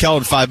call Mikal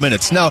in 5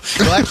 minutes. No,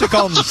 you'll actually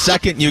call him the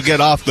second you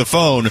get off the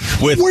phone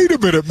with... Wait a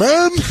minute,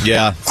 man.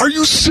 Yeah. Are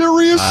you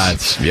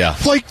serious? Yeah.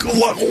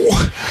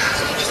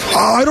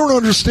 I don't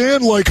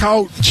understand,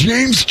 how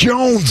James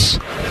Jones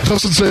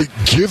doesn't say,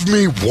 give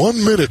me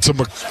 1 minute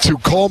to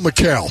call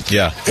Mikal.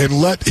 Yeah. And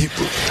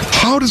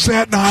how does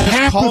that not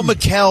happen? Call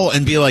Mikal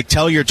and be like,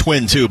 tell your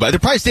twin, too. But they're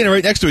probably standing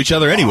right next to each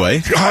other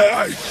anyway.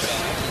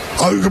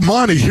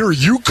 Monty, here,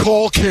 you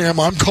call Cam,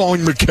 I'm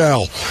calling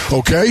Mikal,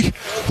 okay?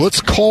 Let's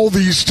call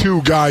these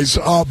two guys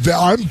up.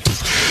 I'm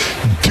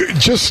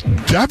just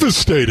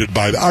devastated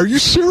by that. Are you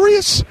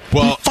serious?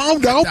 Well, he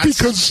found out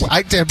because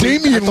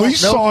Damian Lee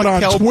saw it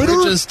on Twitter?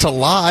 Bridges to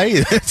lie.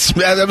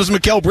 That was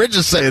Mikal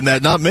Bridges saying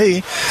that, not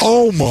me.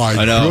 Oh, my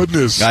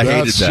goodness. I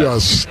hated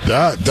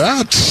that.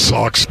 That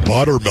sucks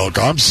buttermilk.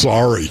 I'm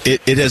sorry.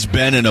 It has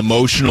been an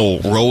emotional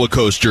roller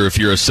coaster if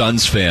you're a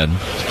Suns fan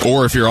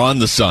or if you're on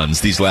the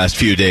Suns these last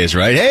few days,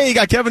 right? Hey, you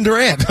got Kevin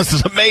Durant. This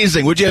is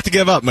amazing. What'd you have to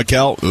give up,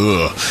 Mikal?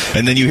 Ugh.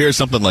 And then you hear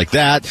something like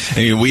that. I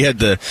mean, we had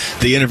the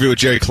interview with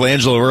Jerry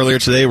Colangelo earlier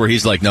today where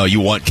he's like, no, you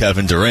want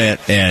Kevin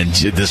Durant. And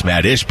this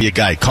Matt Ishbia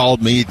guy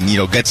called me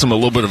and, gets him a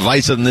little bit of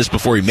advice on this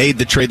before he made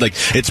the trade. Like,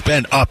 it's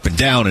been up and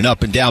down and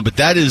up and down. But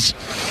that is,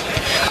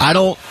 I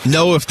don't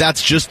know if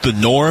that's just the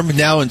norm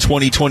now in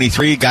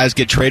 2023. Guys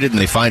get traded and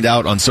they find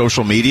out on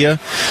social media.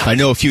 I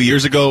know a few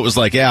years ago it was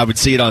like, I would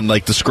see it on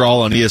the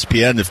scroll on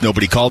ESPN. If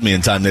nobody called me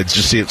in time, they'd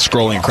just see it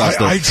scrolling across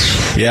I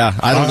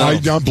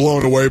don't know. I'm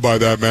blown away by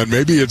that, man.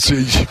 Maybe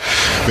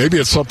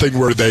it's something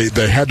where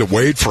they had to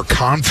wait for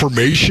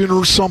confirmation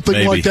or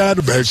something like that.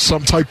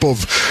 Some type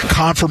of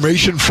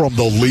confirmation from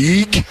the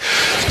league.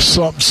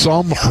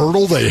 Some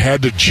hurdle they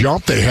had to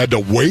jump. They had to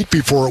wait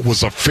before it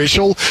was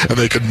official, and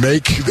they could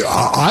make.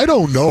 I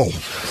don't know.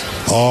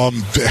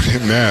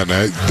 Man,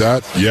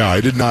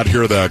 I did not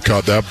hear that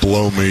cut. That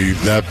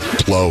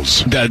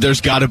blows.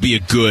 There's got to be a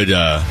good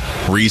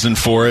reason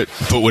for it,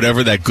 but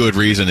whatever that good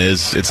reason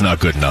is, it's not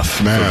good enough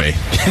for me.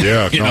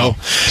 Yeah,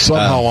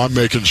 somehow I'm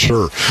making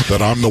sure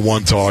that I'm the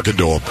one talking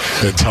to him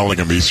and telling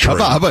him he's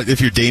traded. How about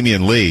if you're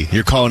Damian Lee,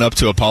 you're calling up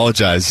to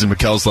apologize, and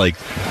Mikal's like,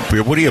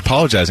 what are you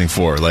apologizing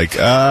for? Like,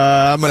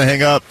 I'm going to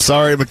hang up.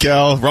 Sorry,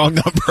 Mikal, wrong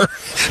number.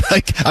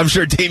 I'm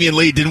sure Damian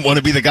Lee didn't want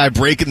to be the guy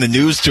breaking the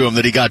news to him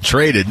that he got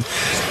traded.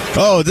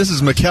 Oh, this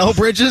is Mikal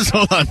Bridges?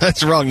 Hold on,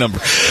 that's the wrong number.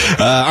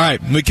 All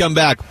right, when we come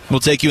back, we'll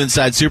take you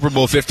inside Super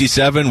Bowl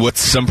 57 with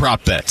some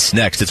prop bets.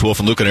 Next, it's Wolf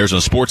and Luke on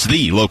Arizona Sports,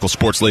 the local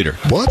sports leader.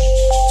 What?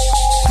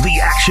 The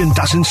action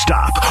doesn't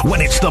stop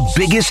when it's the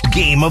biggest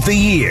game of the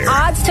year.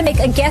 Odds to make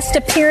a guest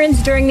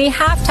appearance during the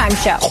halftime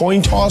show.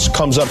 Coin toss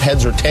comes up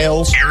heads or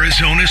tails.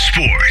 Arizona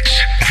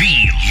Sports,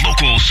 the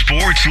local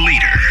sports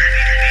leader.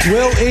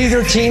 Will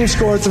either team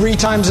score 3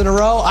 times in a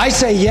row? I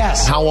say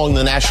yes. How long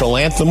the national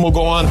anthem will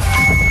go on?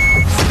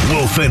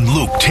 Wolf and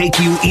Luke take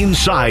you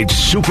inside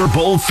Super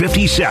Bowl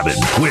 57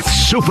 with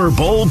Super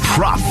Bowl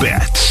prop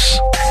bets.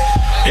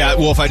 Yeah,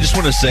 Wolf, I just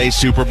want to say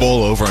Super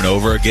Bowl over and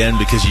over again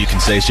because you can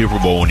say Super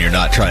Bowl when you're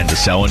not trying to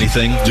sell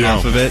anything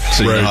off of it.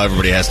 So you know how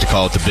everybody has to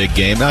call it the big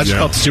game. Now just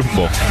call it the Super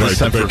Bowl. Right,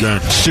 the big game.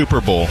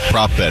 Super Bowl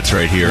prop bets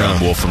right here on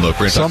Wolf and Luke.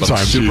 We're going to talk about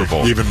the Super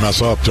Bowl. You even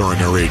mess up during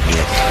the reading.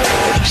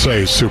 You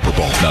say Super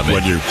Bowl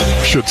when you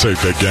should say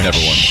big game. Never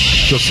won.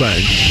 Just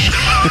saying.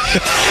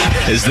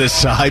 Is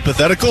this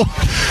hypothetical?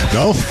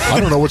 No, I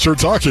don't know what you're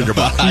talking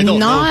about. I don't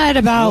know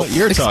about what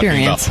you're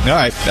experience. Talking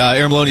about. All right,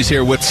 Aaron Maloney's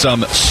here with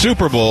some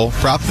Super Bowl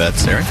prop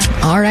bets. Aaron?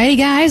 Alrighty,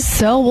 guys.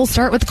 So we'll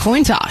start with the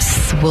coin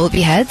toss. Will it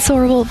be heads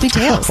or will it be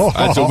tails? All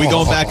right, so we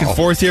going back and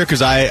forth here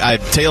because I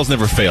tails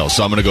never fails.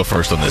 So I'm going to go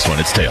first on this one.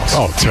 It's tails.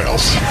 Oh,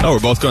 tails. Oh, we're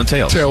both going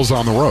tails. Tails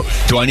on the road.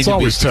 Do I need to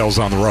always tails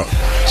on the road.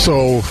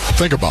 So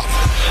think about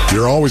it.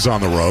 You're always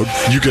on the road.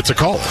 You get to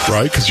call it,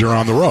 right? Because you're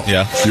on the road.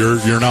 Yeah.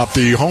 You're not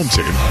the home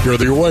team. You're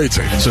the away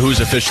team. So who's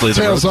officially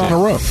the tails road on team?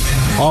 the road?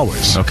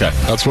 Always. Okay.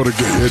 That's what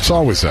it's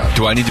always that.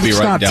 Do I need to be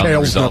writing down the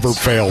results? Tails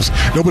never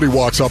fails. Nobody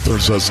walks up there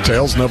and says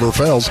tails never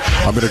fails.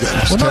 I'm going to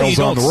get tails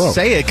on the road.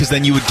 Say it because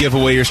then you would give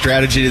away your strategy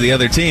strategy to the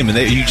other team, and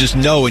you just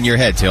know in your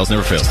head, tails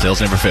never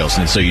fails,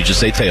 and so you just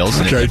say tails.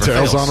 And okay, it never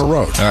tails fails. on the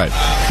road. All right,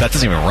 that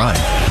doesn't even rhyme.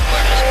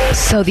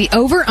 So the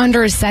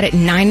over-under is set at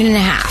 9.5.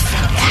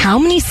 How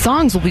many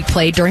songs will be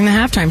played during the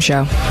halftime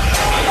show?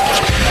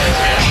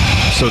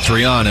 So it's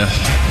Rihanna.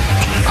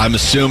 I'm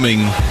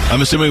assuming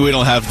we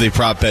don't have the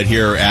prop bet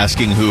here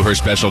asking who her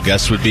special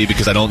guest would be,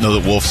 because I don't know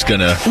that Wolf's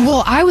gonna.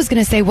 Well, I was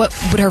gonna say, what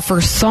would her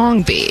first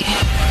song be?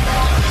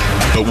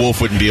 But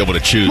Wolf wouldn't be able to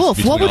choose.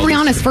 Wolf, what would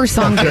Rihanna's first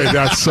song be? Okay,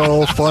 that's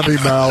so funny,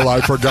 Mel.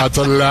 I forgot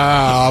to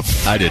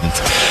laugh. I didn't.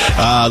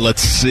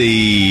 Let's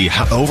see.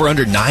 Over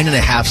under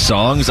 9.5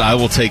 songs. I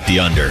will take the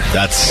under.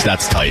 That's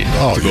tight.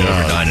 Oh, to go over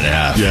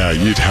 9.5. Yeah,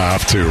 you'd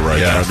have to, right?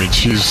 Yeah. I mean,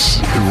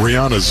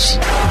 Rihanna's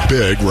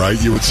big, right?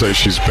 You would say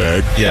she's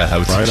big. Yeah, I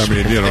would say right? I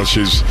mean,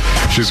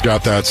 she's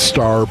got that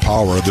star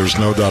power. There's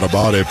no doubt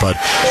about it. But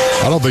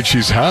I don't think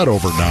she's had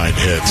over 9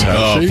 hits,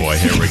 has she? Boy,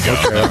 here we go.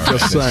 Okay, I'm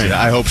just saying.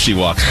 I hope she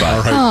walks by.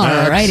 All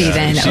right, alrighty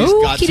then. She's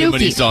got too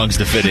many songs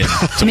to fit in.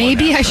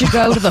 Maybe I should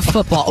go to the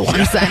football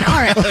ones then. All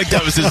right. I think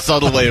that was his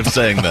subtle way of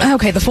saying that.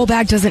 Okay, the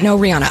fullback doesn't know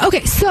Rihanna.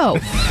 Okay, so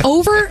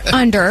over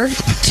under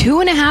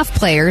 2.5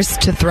 players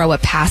to throw a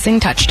passing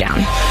touchdown.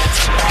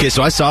 Okay,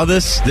 so I saw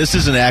this. This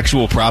is an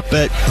actual prop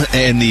bet,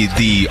 and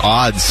the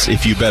odds,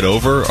 if you bet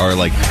over, are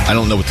like, I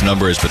don't know what the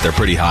number is, but they're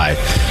pretty high.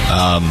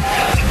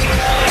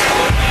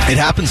 It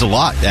happens a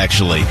lot,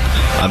 actually.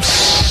 I'm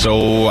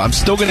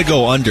still going to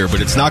go under, but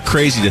it's not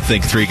crazy to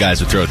think 3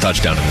 guys would throw a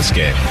touchdown in this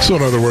game. So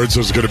in other words,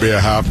 there's going to be a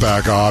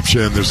halfback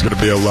option. There's going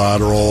to be a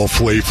lateral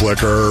flea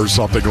flicker,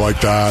 something like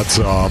that.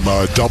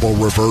 A double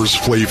reverse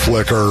flea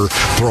flicker,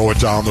 throw it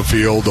down the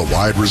field, a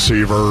wide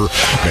receiver.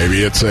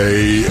 Maybe it's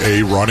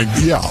a running.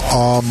 Yeah,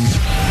 I'm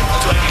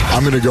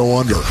going to go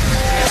under.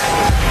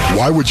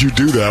 Why would you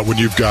do that when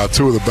you've got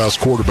 2 of the best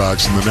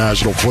quarterbacks in the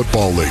National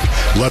Football League?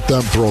 Let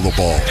them throw the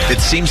ball. It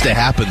seems to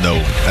happen, though.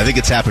 I think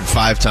it's happened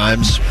 5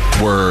 times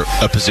where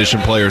a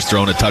position player has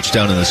thrown a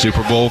touchdown in the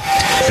Super Bowl,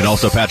 and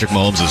also Patrick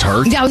Mahomes is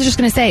hurt. Yeah, I was just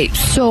going to say,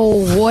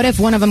 so what if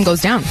one of them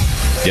goes down?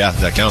 Yeah,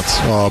 that counts.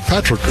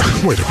 Patrick,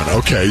 wait a minute.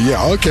 Okay,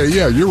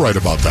 yeah, you're right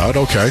about that.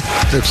 Okay.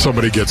 If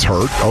somebody gets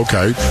hurt,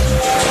 okay.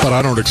 But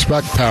I don't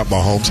expect Pat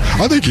Mahomes.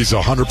 I think he's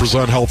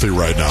 100% healthy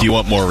right now. Do you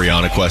want more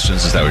Rihanna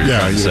questions? Is that what you're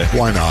trying to say?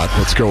 Why not?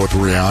 Let's go with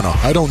Rihanna.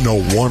 I don't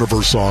know one of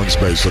her songs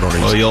based on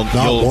Well,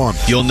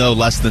 you'll know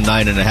less than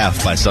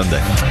 9.5 by Sunday.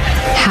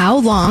 How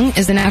long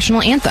is the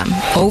national anthem?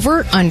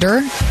 Over,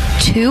 under,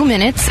 2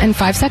 minutes and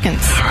 5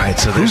 seconds. All right,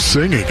 so who's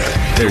singing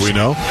it? Do we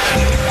know?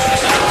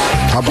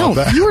 How about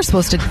that? You were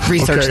supposed to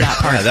research that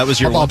part. Yeah, that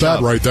was your How about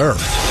that right there?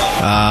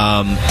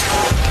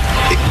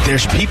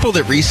 There's people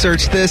that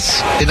research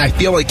this, and I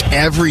feel like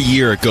every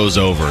year it goes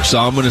over. So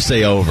I'm going to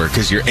say over,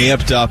 because you're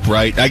amped up,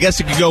 right? I guess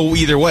it could go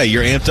either way.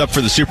 You're amped up for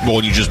the Super Bowl,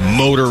 and you just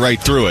motor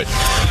right through it.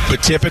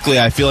 But typically,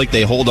 I feel like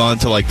they hold on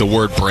to like the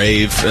word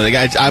brave. Like,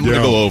 I'm going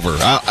to go over.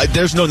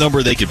 There's no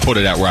number they could put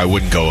it at where I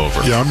wouldn't go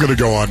over. Yeah, I'm going to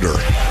go under,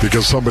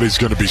 because somebody's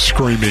going to be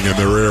screaming in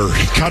their ear,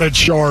 cut it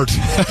short,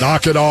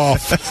 knock it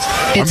off.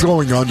 I'm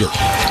going under.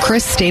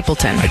 Chris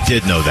Stapleton. I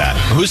did know that.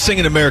 Who's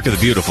singing America the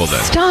Beautiful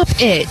then? Stop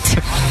it.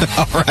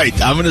 All right,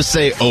 I'm going to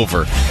say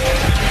over.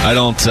 I'm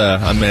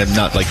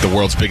not like the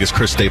world's biggest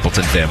Chris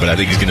Stapleton fan, but I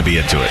think he's going to be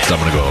into it, so I'm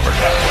going to go over.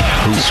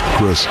 Who's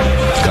Chris?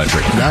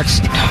 Country.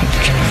 Next.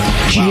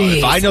 Wow,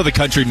 if I know the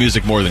country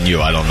music more than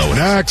you, I don't know what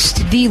Next.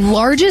 it is. The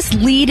largest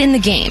lead in the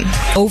game.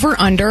 Over,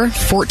 under,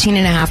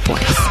 14.5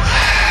 points.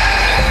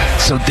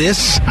 So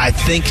this, I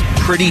think,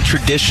 pretty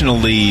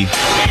traditionally,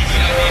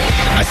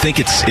 I think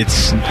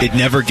it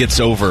never gets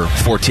over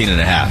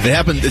 14.5.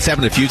 It's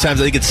happened a few times.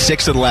 I think it's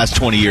 6 of the last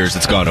 20 years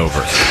it's gone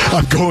over.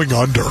 I'm going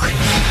under.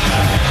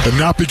 And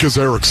not because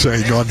Eric's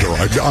saying under.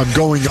 I'm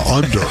going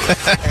under.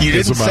 You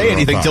didn't say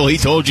anything until he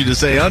told you to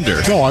say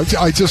under. No, I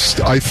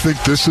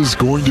think this is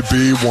going to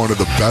be one of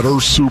the better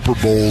Super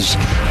Bowls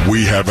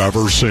we have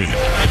ever seen.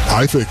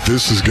 I think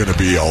this is going to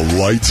be a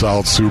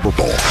lights-out Super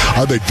Bowl.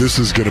 I think this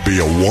is going to be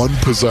a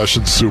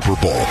one-possession Super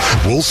Bowl.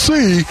 We'll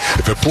see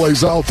if it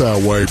plays out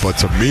that way, but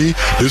to me,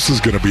 this is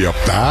going to be a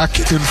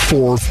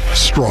back-and-forth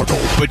struggle.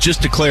 But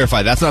just to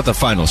clarify, that's not the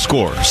final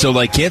score. So,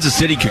 like, Kansas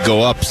City could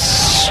go up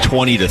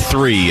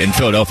 20-3, and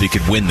Philadelphia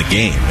could win the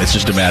game. It's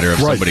just a matter of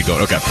somebody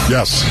going, okay.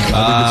 Yes,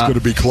 I think it's going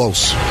to be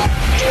close.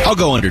 I'll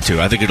go under 2.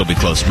 I think it'll be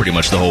close pretty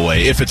much the whole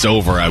way. If it's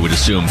over, I would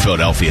assume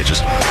Philadelphia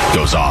just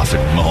goes off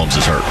and Mahomes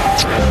is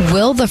hurt.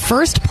 Will the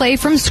first play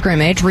from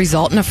scrimmage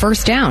result in a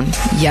first down?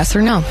 Yes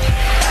or no?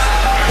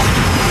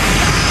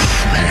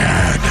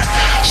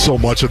 So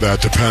much of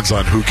that depends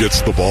on who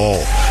gets the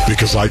ball,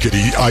 because I could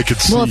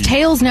see. Well, if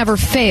tails never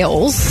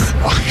fails.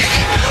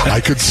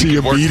 I could see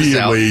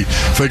immediately.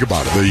 Think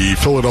about it. The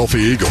Philadelphia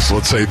Eagles,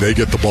 let's say they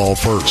get the ball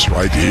first,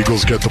 right? The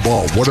Eagles get the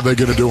ball. What are they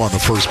going to do on the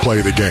first play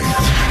of the game?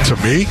 To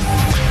me,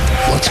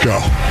 let's go.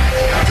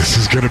 This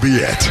is going to be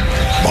it.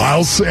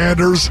 Miles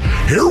Sanders,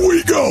 here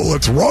we go.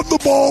 Let's run the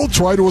ball,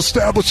 try to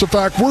establish the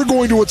fact we're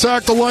going to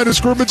attack the line of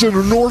scrimmage in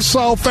a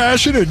north-south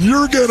fashion, and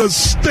you're going to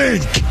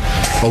stink.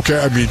 Okay,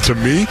 I mean, to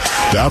me,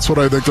 that's what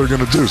I think they're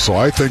going to do. So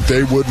I think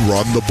they would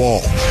run the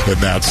ball. in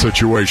that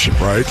situation,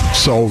 right?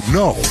 So,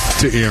 no,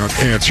 to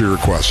answer your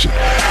question.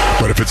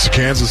 But if it's the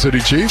Kansas City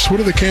Chiefs, what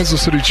are the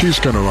Kansas City Chiefs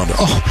going to run?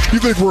 Oh, you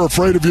think we're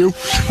afraid of you?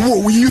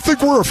 You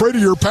think we're afraid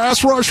of your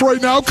pass rush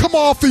right now? Come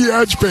off the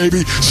edge,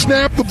 baby.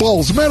 Snap the ball.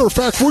 As a matter of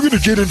fact, we're going to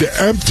get into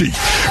empty.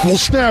 We'll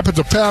snap it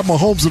to Pat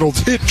Mahomes, and it'll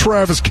hit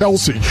Travis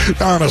Kelce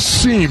on a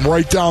seam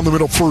right down the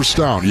middle, first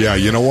down. Yeah,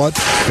 you know what?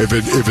 If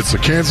it's the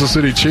Kansas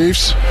City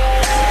Chiefs,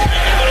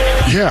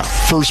 yeah,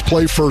 first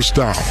play, first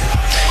down.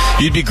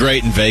 You'd be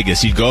great in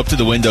Vegas. You'd go up to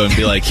the window and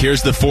be like,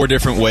 here's the 4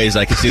 different ways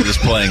I can see this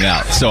playing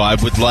out. So I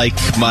would like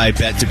my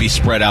bet to be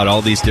spread out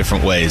all these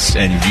different ways,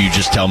 and you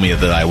just tell me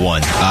that I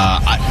won.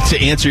 To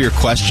answer your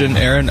question,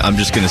 Aaron, I'm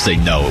just going to say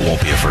no, it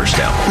won't be a first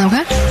down.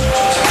 Okay.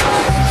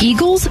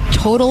 Eagles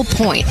total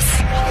points.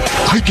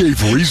 I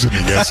gave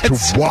reasoning as to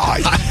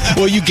why.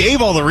 Well, you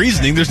gave all the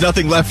reasoning. There's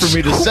nothing left for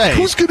me to say.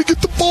 Who's going to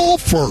get the ball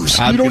first?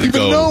 You don't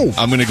even know.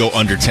 I'm going to go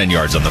under 10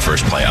 yards on the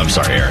first play. I'm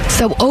sorry, Aaron.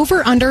 So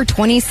over under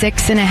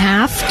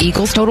 26.5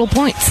 Eagles total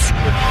points.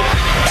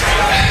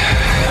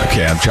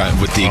 Okay, I'm trying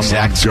with the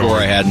exact score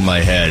I had in my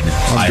head.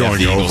 I have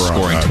the Eagles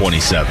scoring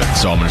 27,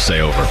 so I'm going to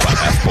say over by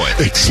half point.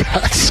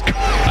 Exact score.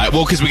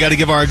 Well, because we got to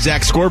give our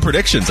exact score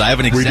predictions. I have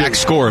an exact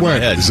score in my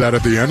head. Is that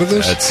at the end of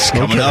this? That's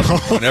coming up.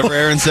 Whenever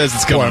Aaron says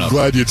it's coming up. I'm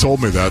glad you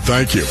told me that.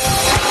 Thank you.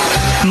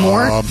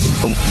 More?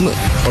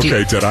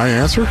 Okay, did I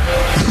answer?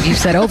 You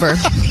said over.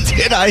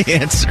 Did I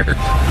answer?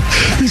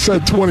 He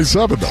said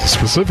 27, though,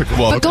 specifically.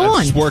 Well, but go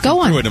on. Go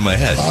on. Through it in my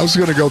head. I was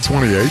going to go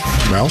 28,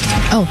 Mel.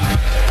 Oh,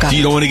 got it.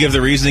 You don't want to give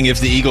the reasoning if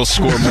the Eagles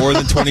score more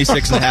than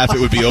 26.5, it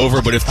would be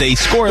over, but if they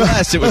score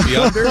less, it would be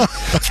under?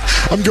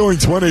 I'm going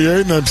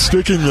 28, and I'm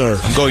sticking there.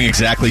 I'm going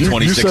exactly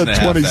 26.5, you said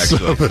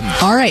 27.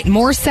 Actually. All right,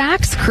 more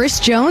sacks,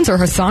 Chris Jones or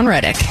Hassan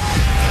Reddick?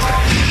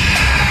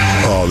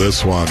 Oh,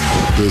 this one.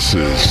 This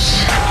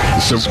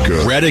is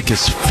good. Reddick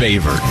is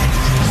favored.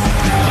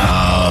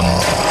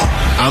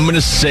 I'm going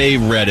to say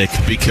Reddick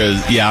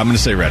because, I'm going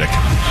to say Reddick.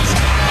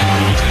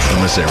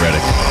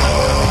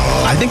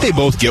 I think they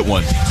both get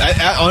one.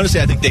 Honestly,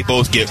 I think they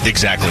both get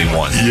exactly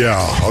one.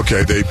 Yeah,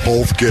 okay, they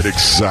both get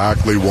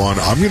exactly one.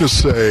 I'm going to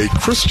say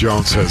Chris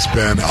Jones has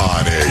been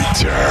on a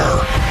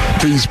tear.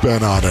 He's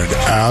been on an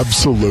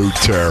absolute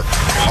tear.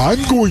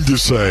 I'm going to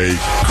say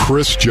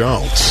Chris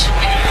Jones.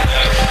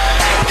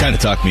 Kind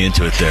of talked me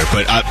into it there,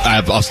 but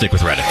I'll stick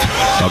with Reddick.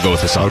 I'll go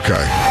with Hassan.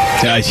 Okay.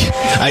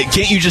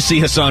 Can't you just see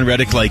Hassan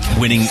Reddick like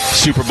winning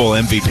Super Bowl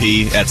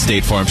MVP at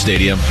State Farm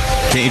Stadium?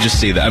 Can't you just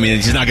see that? I mean,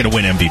 he's not going to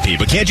win MVP,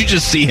 but can't you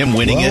just see him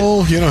winning it?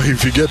 Well, you know,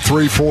 if you get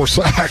 3-4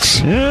 sacks,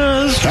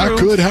 that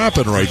could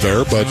happen right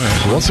there. But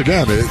once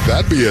again,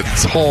 that'd be a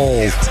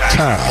tall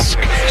task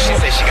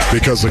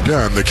because,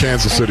 again, the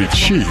Kansas City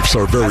Chiefs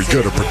are very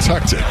good at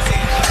protecting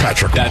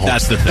Patrick Mahomes.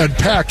 That's the thing. And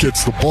Pat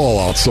gets the ball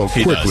out so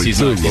quickly.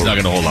 He's not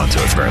going to hold on to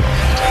it very long.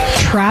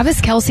 Travis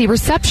Kelce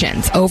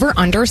receptions, over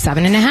under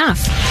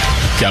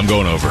 7.5. Okay, I'm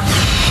going over.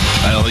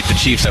 I don't think the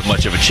Chiefs have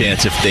much of a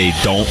chance if they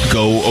don't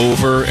go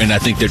over, and I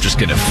think they're just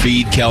going to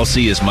feed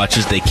Kelce as much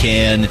as they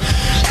can.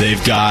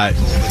 They've got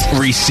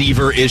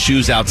receiver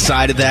issues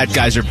outside of that.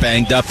 Guys are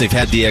banged up. They've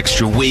had the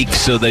extra week,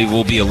 so they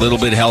will be a little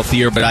bit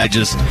healthier, but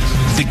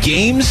the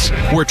games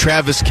where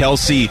Travis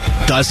Kelce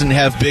doesn't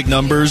have big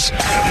numbers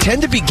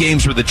tend to be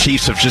games where the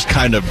Chiefs have just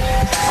kind of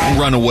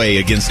run away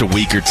against a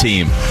weaker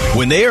team.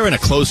 When they are in a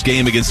close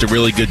game against a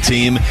really good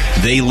team,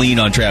 they lean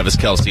on Travis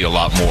Kelce a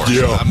lot more.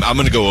 Yeah. So I'm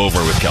going to go over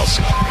with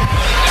Kelce.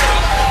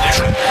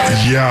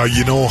 Yeah,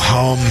 you know,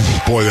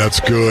 boy, that's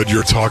good.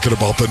 You're talking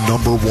about the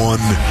number one.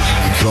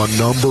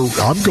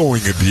 I'm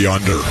going the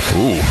under.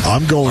 Ooh.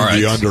 I'm going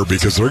the under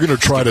because they're going to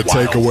try to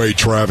take away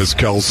Travis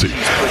Kelce.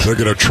 They're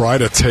going to try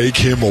to take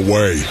him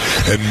away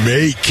and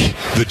make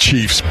the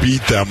Chiefs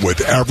beat them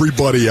with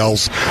everybody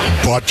else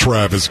but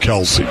Travis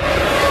Kelce.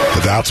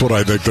 That's what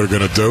I think they're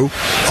going to do.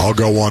 I'll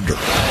go under.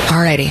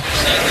 All righty.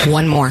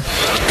 One more.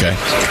 Okay.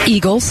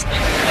 Eagles,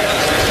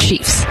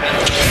 Chiefs.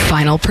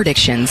 Final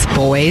predictions,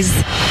 boys.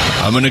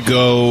 I'm going to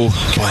go...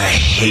 Boy, I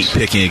hate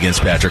picking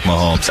against Patrick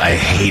Mahomes. I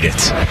hate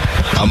it.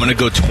 I'm going to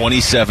go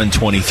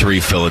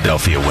 27-23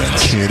 Philadelphia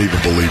wins. Can't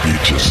even believe you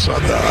just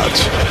said that.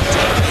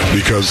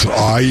 Because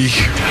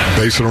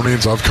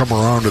Basinonians, I've come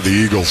around to the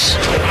Eagles.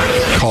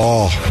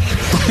 Call.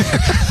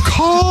 That's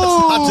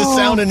not the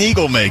sound an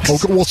eagle makes.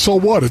 Okay, well, so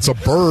what? It's a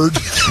bird.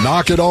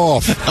 Knock it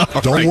off.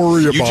 Don't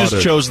worry about it. You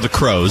just chose the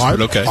crows,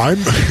 but okay.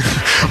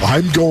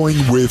 I'm going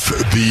with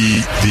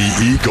the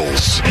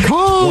Eagles.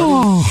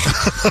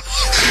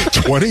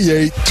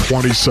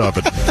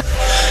 28-27.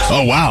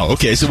 Oh, wow.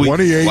 Okay, so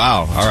 28.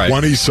 Wow. All right.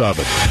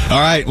 27. All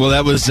right. Well,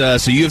 that was so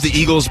you have the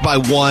Eagles by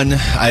 1.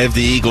 I have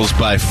the Eagles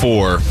by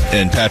 4,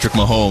 and Patrick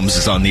Mahomes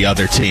is on the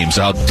other team.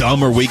 So how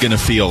dumb are we going to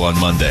feel on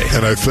Monday?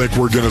 And I think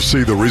we're going to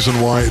see the reason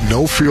why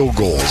no field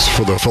goals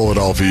for the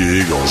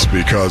Philadelphia Eagles,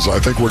 because I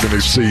think we're going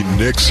to see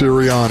Nick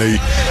Sirianni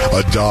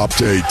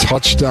adopt a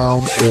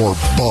touchdown or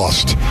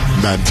bust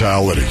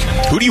mentality.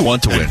 Who do you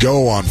want to win? And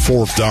go on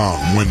 4th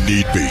down when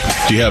need be.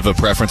 Do you have a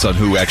preference on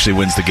who actually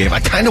wins the game? I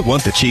kind of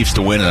want the Chiefs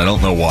to win, and I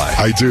don't know why. why.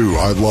 I do.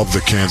 I love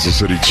the Kansas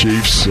City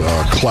Chiefs.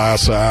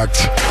 Class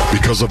act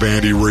because of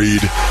Andy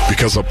Reid,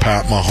 because of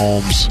Pat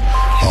Mahomes.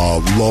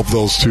 Love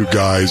those two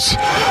guys.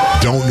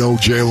 Don't know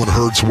Jalen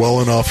Hurts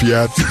well enough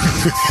yet.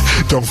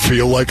 Don't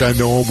feel like I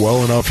know him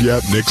well enough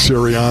yet. Nick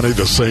Sirianni,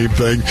 the same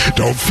thing.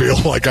 Don't feel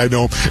like I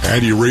know him.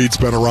 Andy Reid's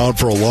been around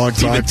for a long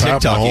time. Even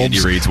Pat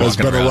Mahomes has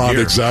been around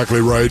exactly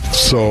right.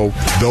 So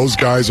those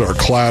guys are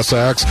class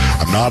acts.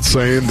 I'm not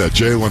saying that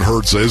Jalen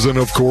Hurts isn't,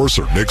 of course,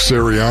 or Nick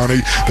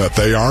Sirianni, that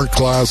they aren't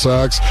class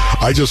acts.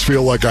 I just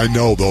feel like I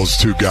know those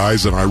two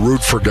guys, and I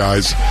root for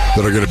guys that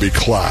are going to be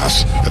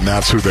class, and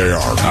that's who they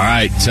are. All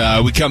right,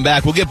 we come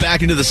back. We'll get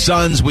back into the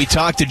Suns. We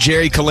talked to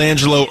Jerry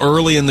Colangelo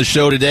early in the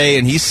show today,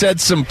 and he said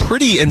some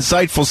pretty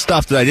insightful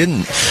stuff that I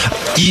didn't.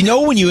 You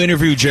know, when you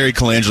interview Jerry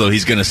Colangelo,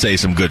 he's going to say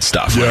some good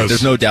stuff. Right? Yes.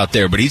 There's no doubt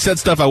there. But he said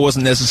stuff I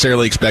wasn't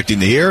necessarily expecting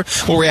to hear.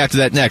 We'll react to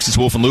that next. It's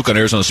Wolf and Luke on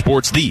Arizona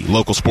Sports, the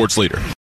local sports leader.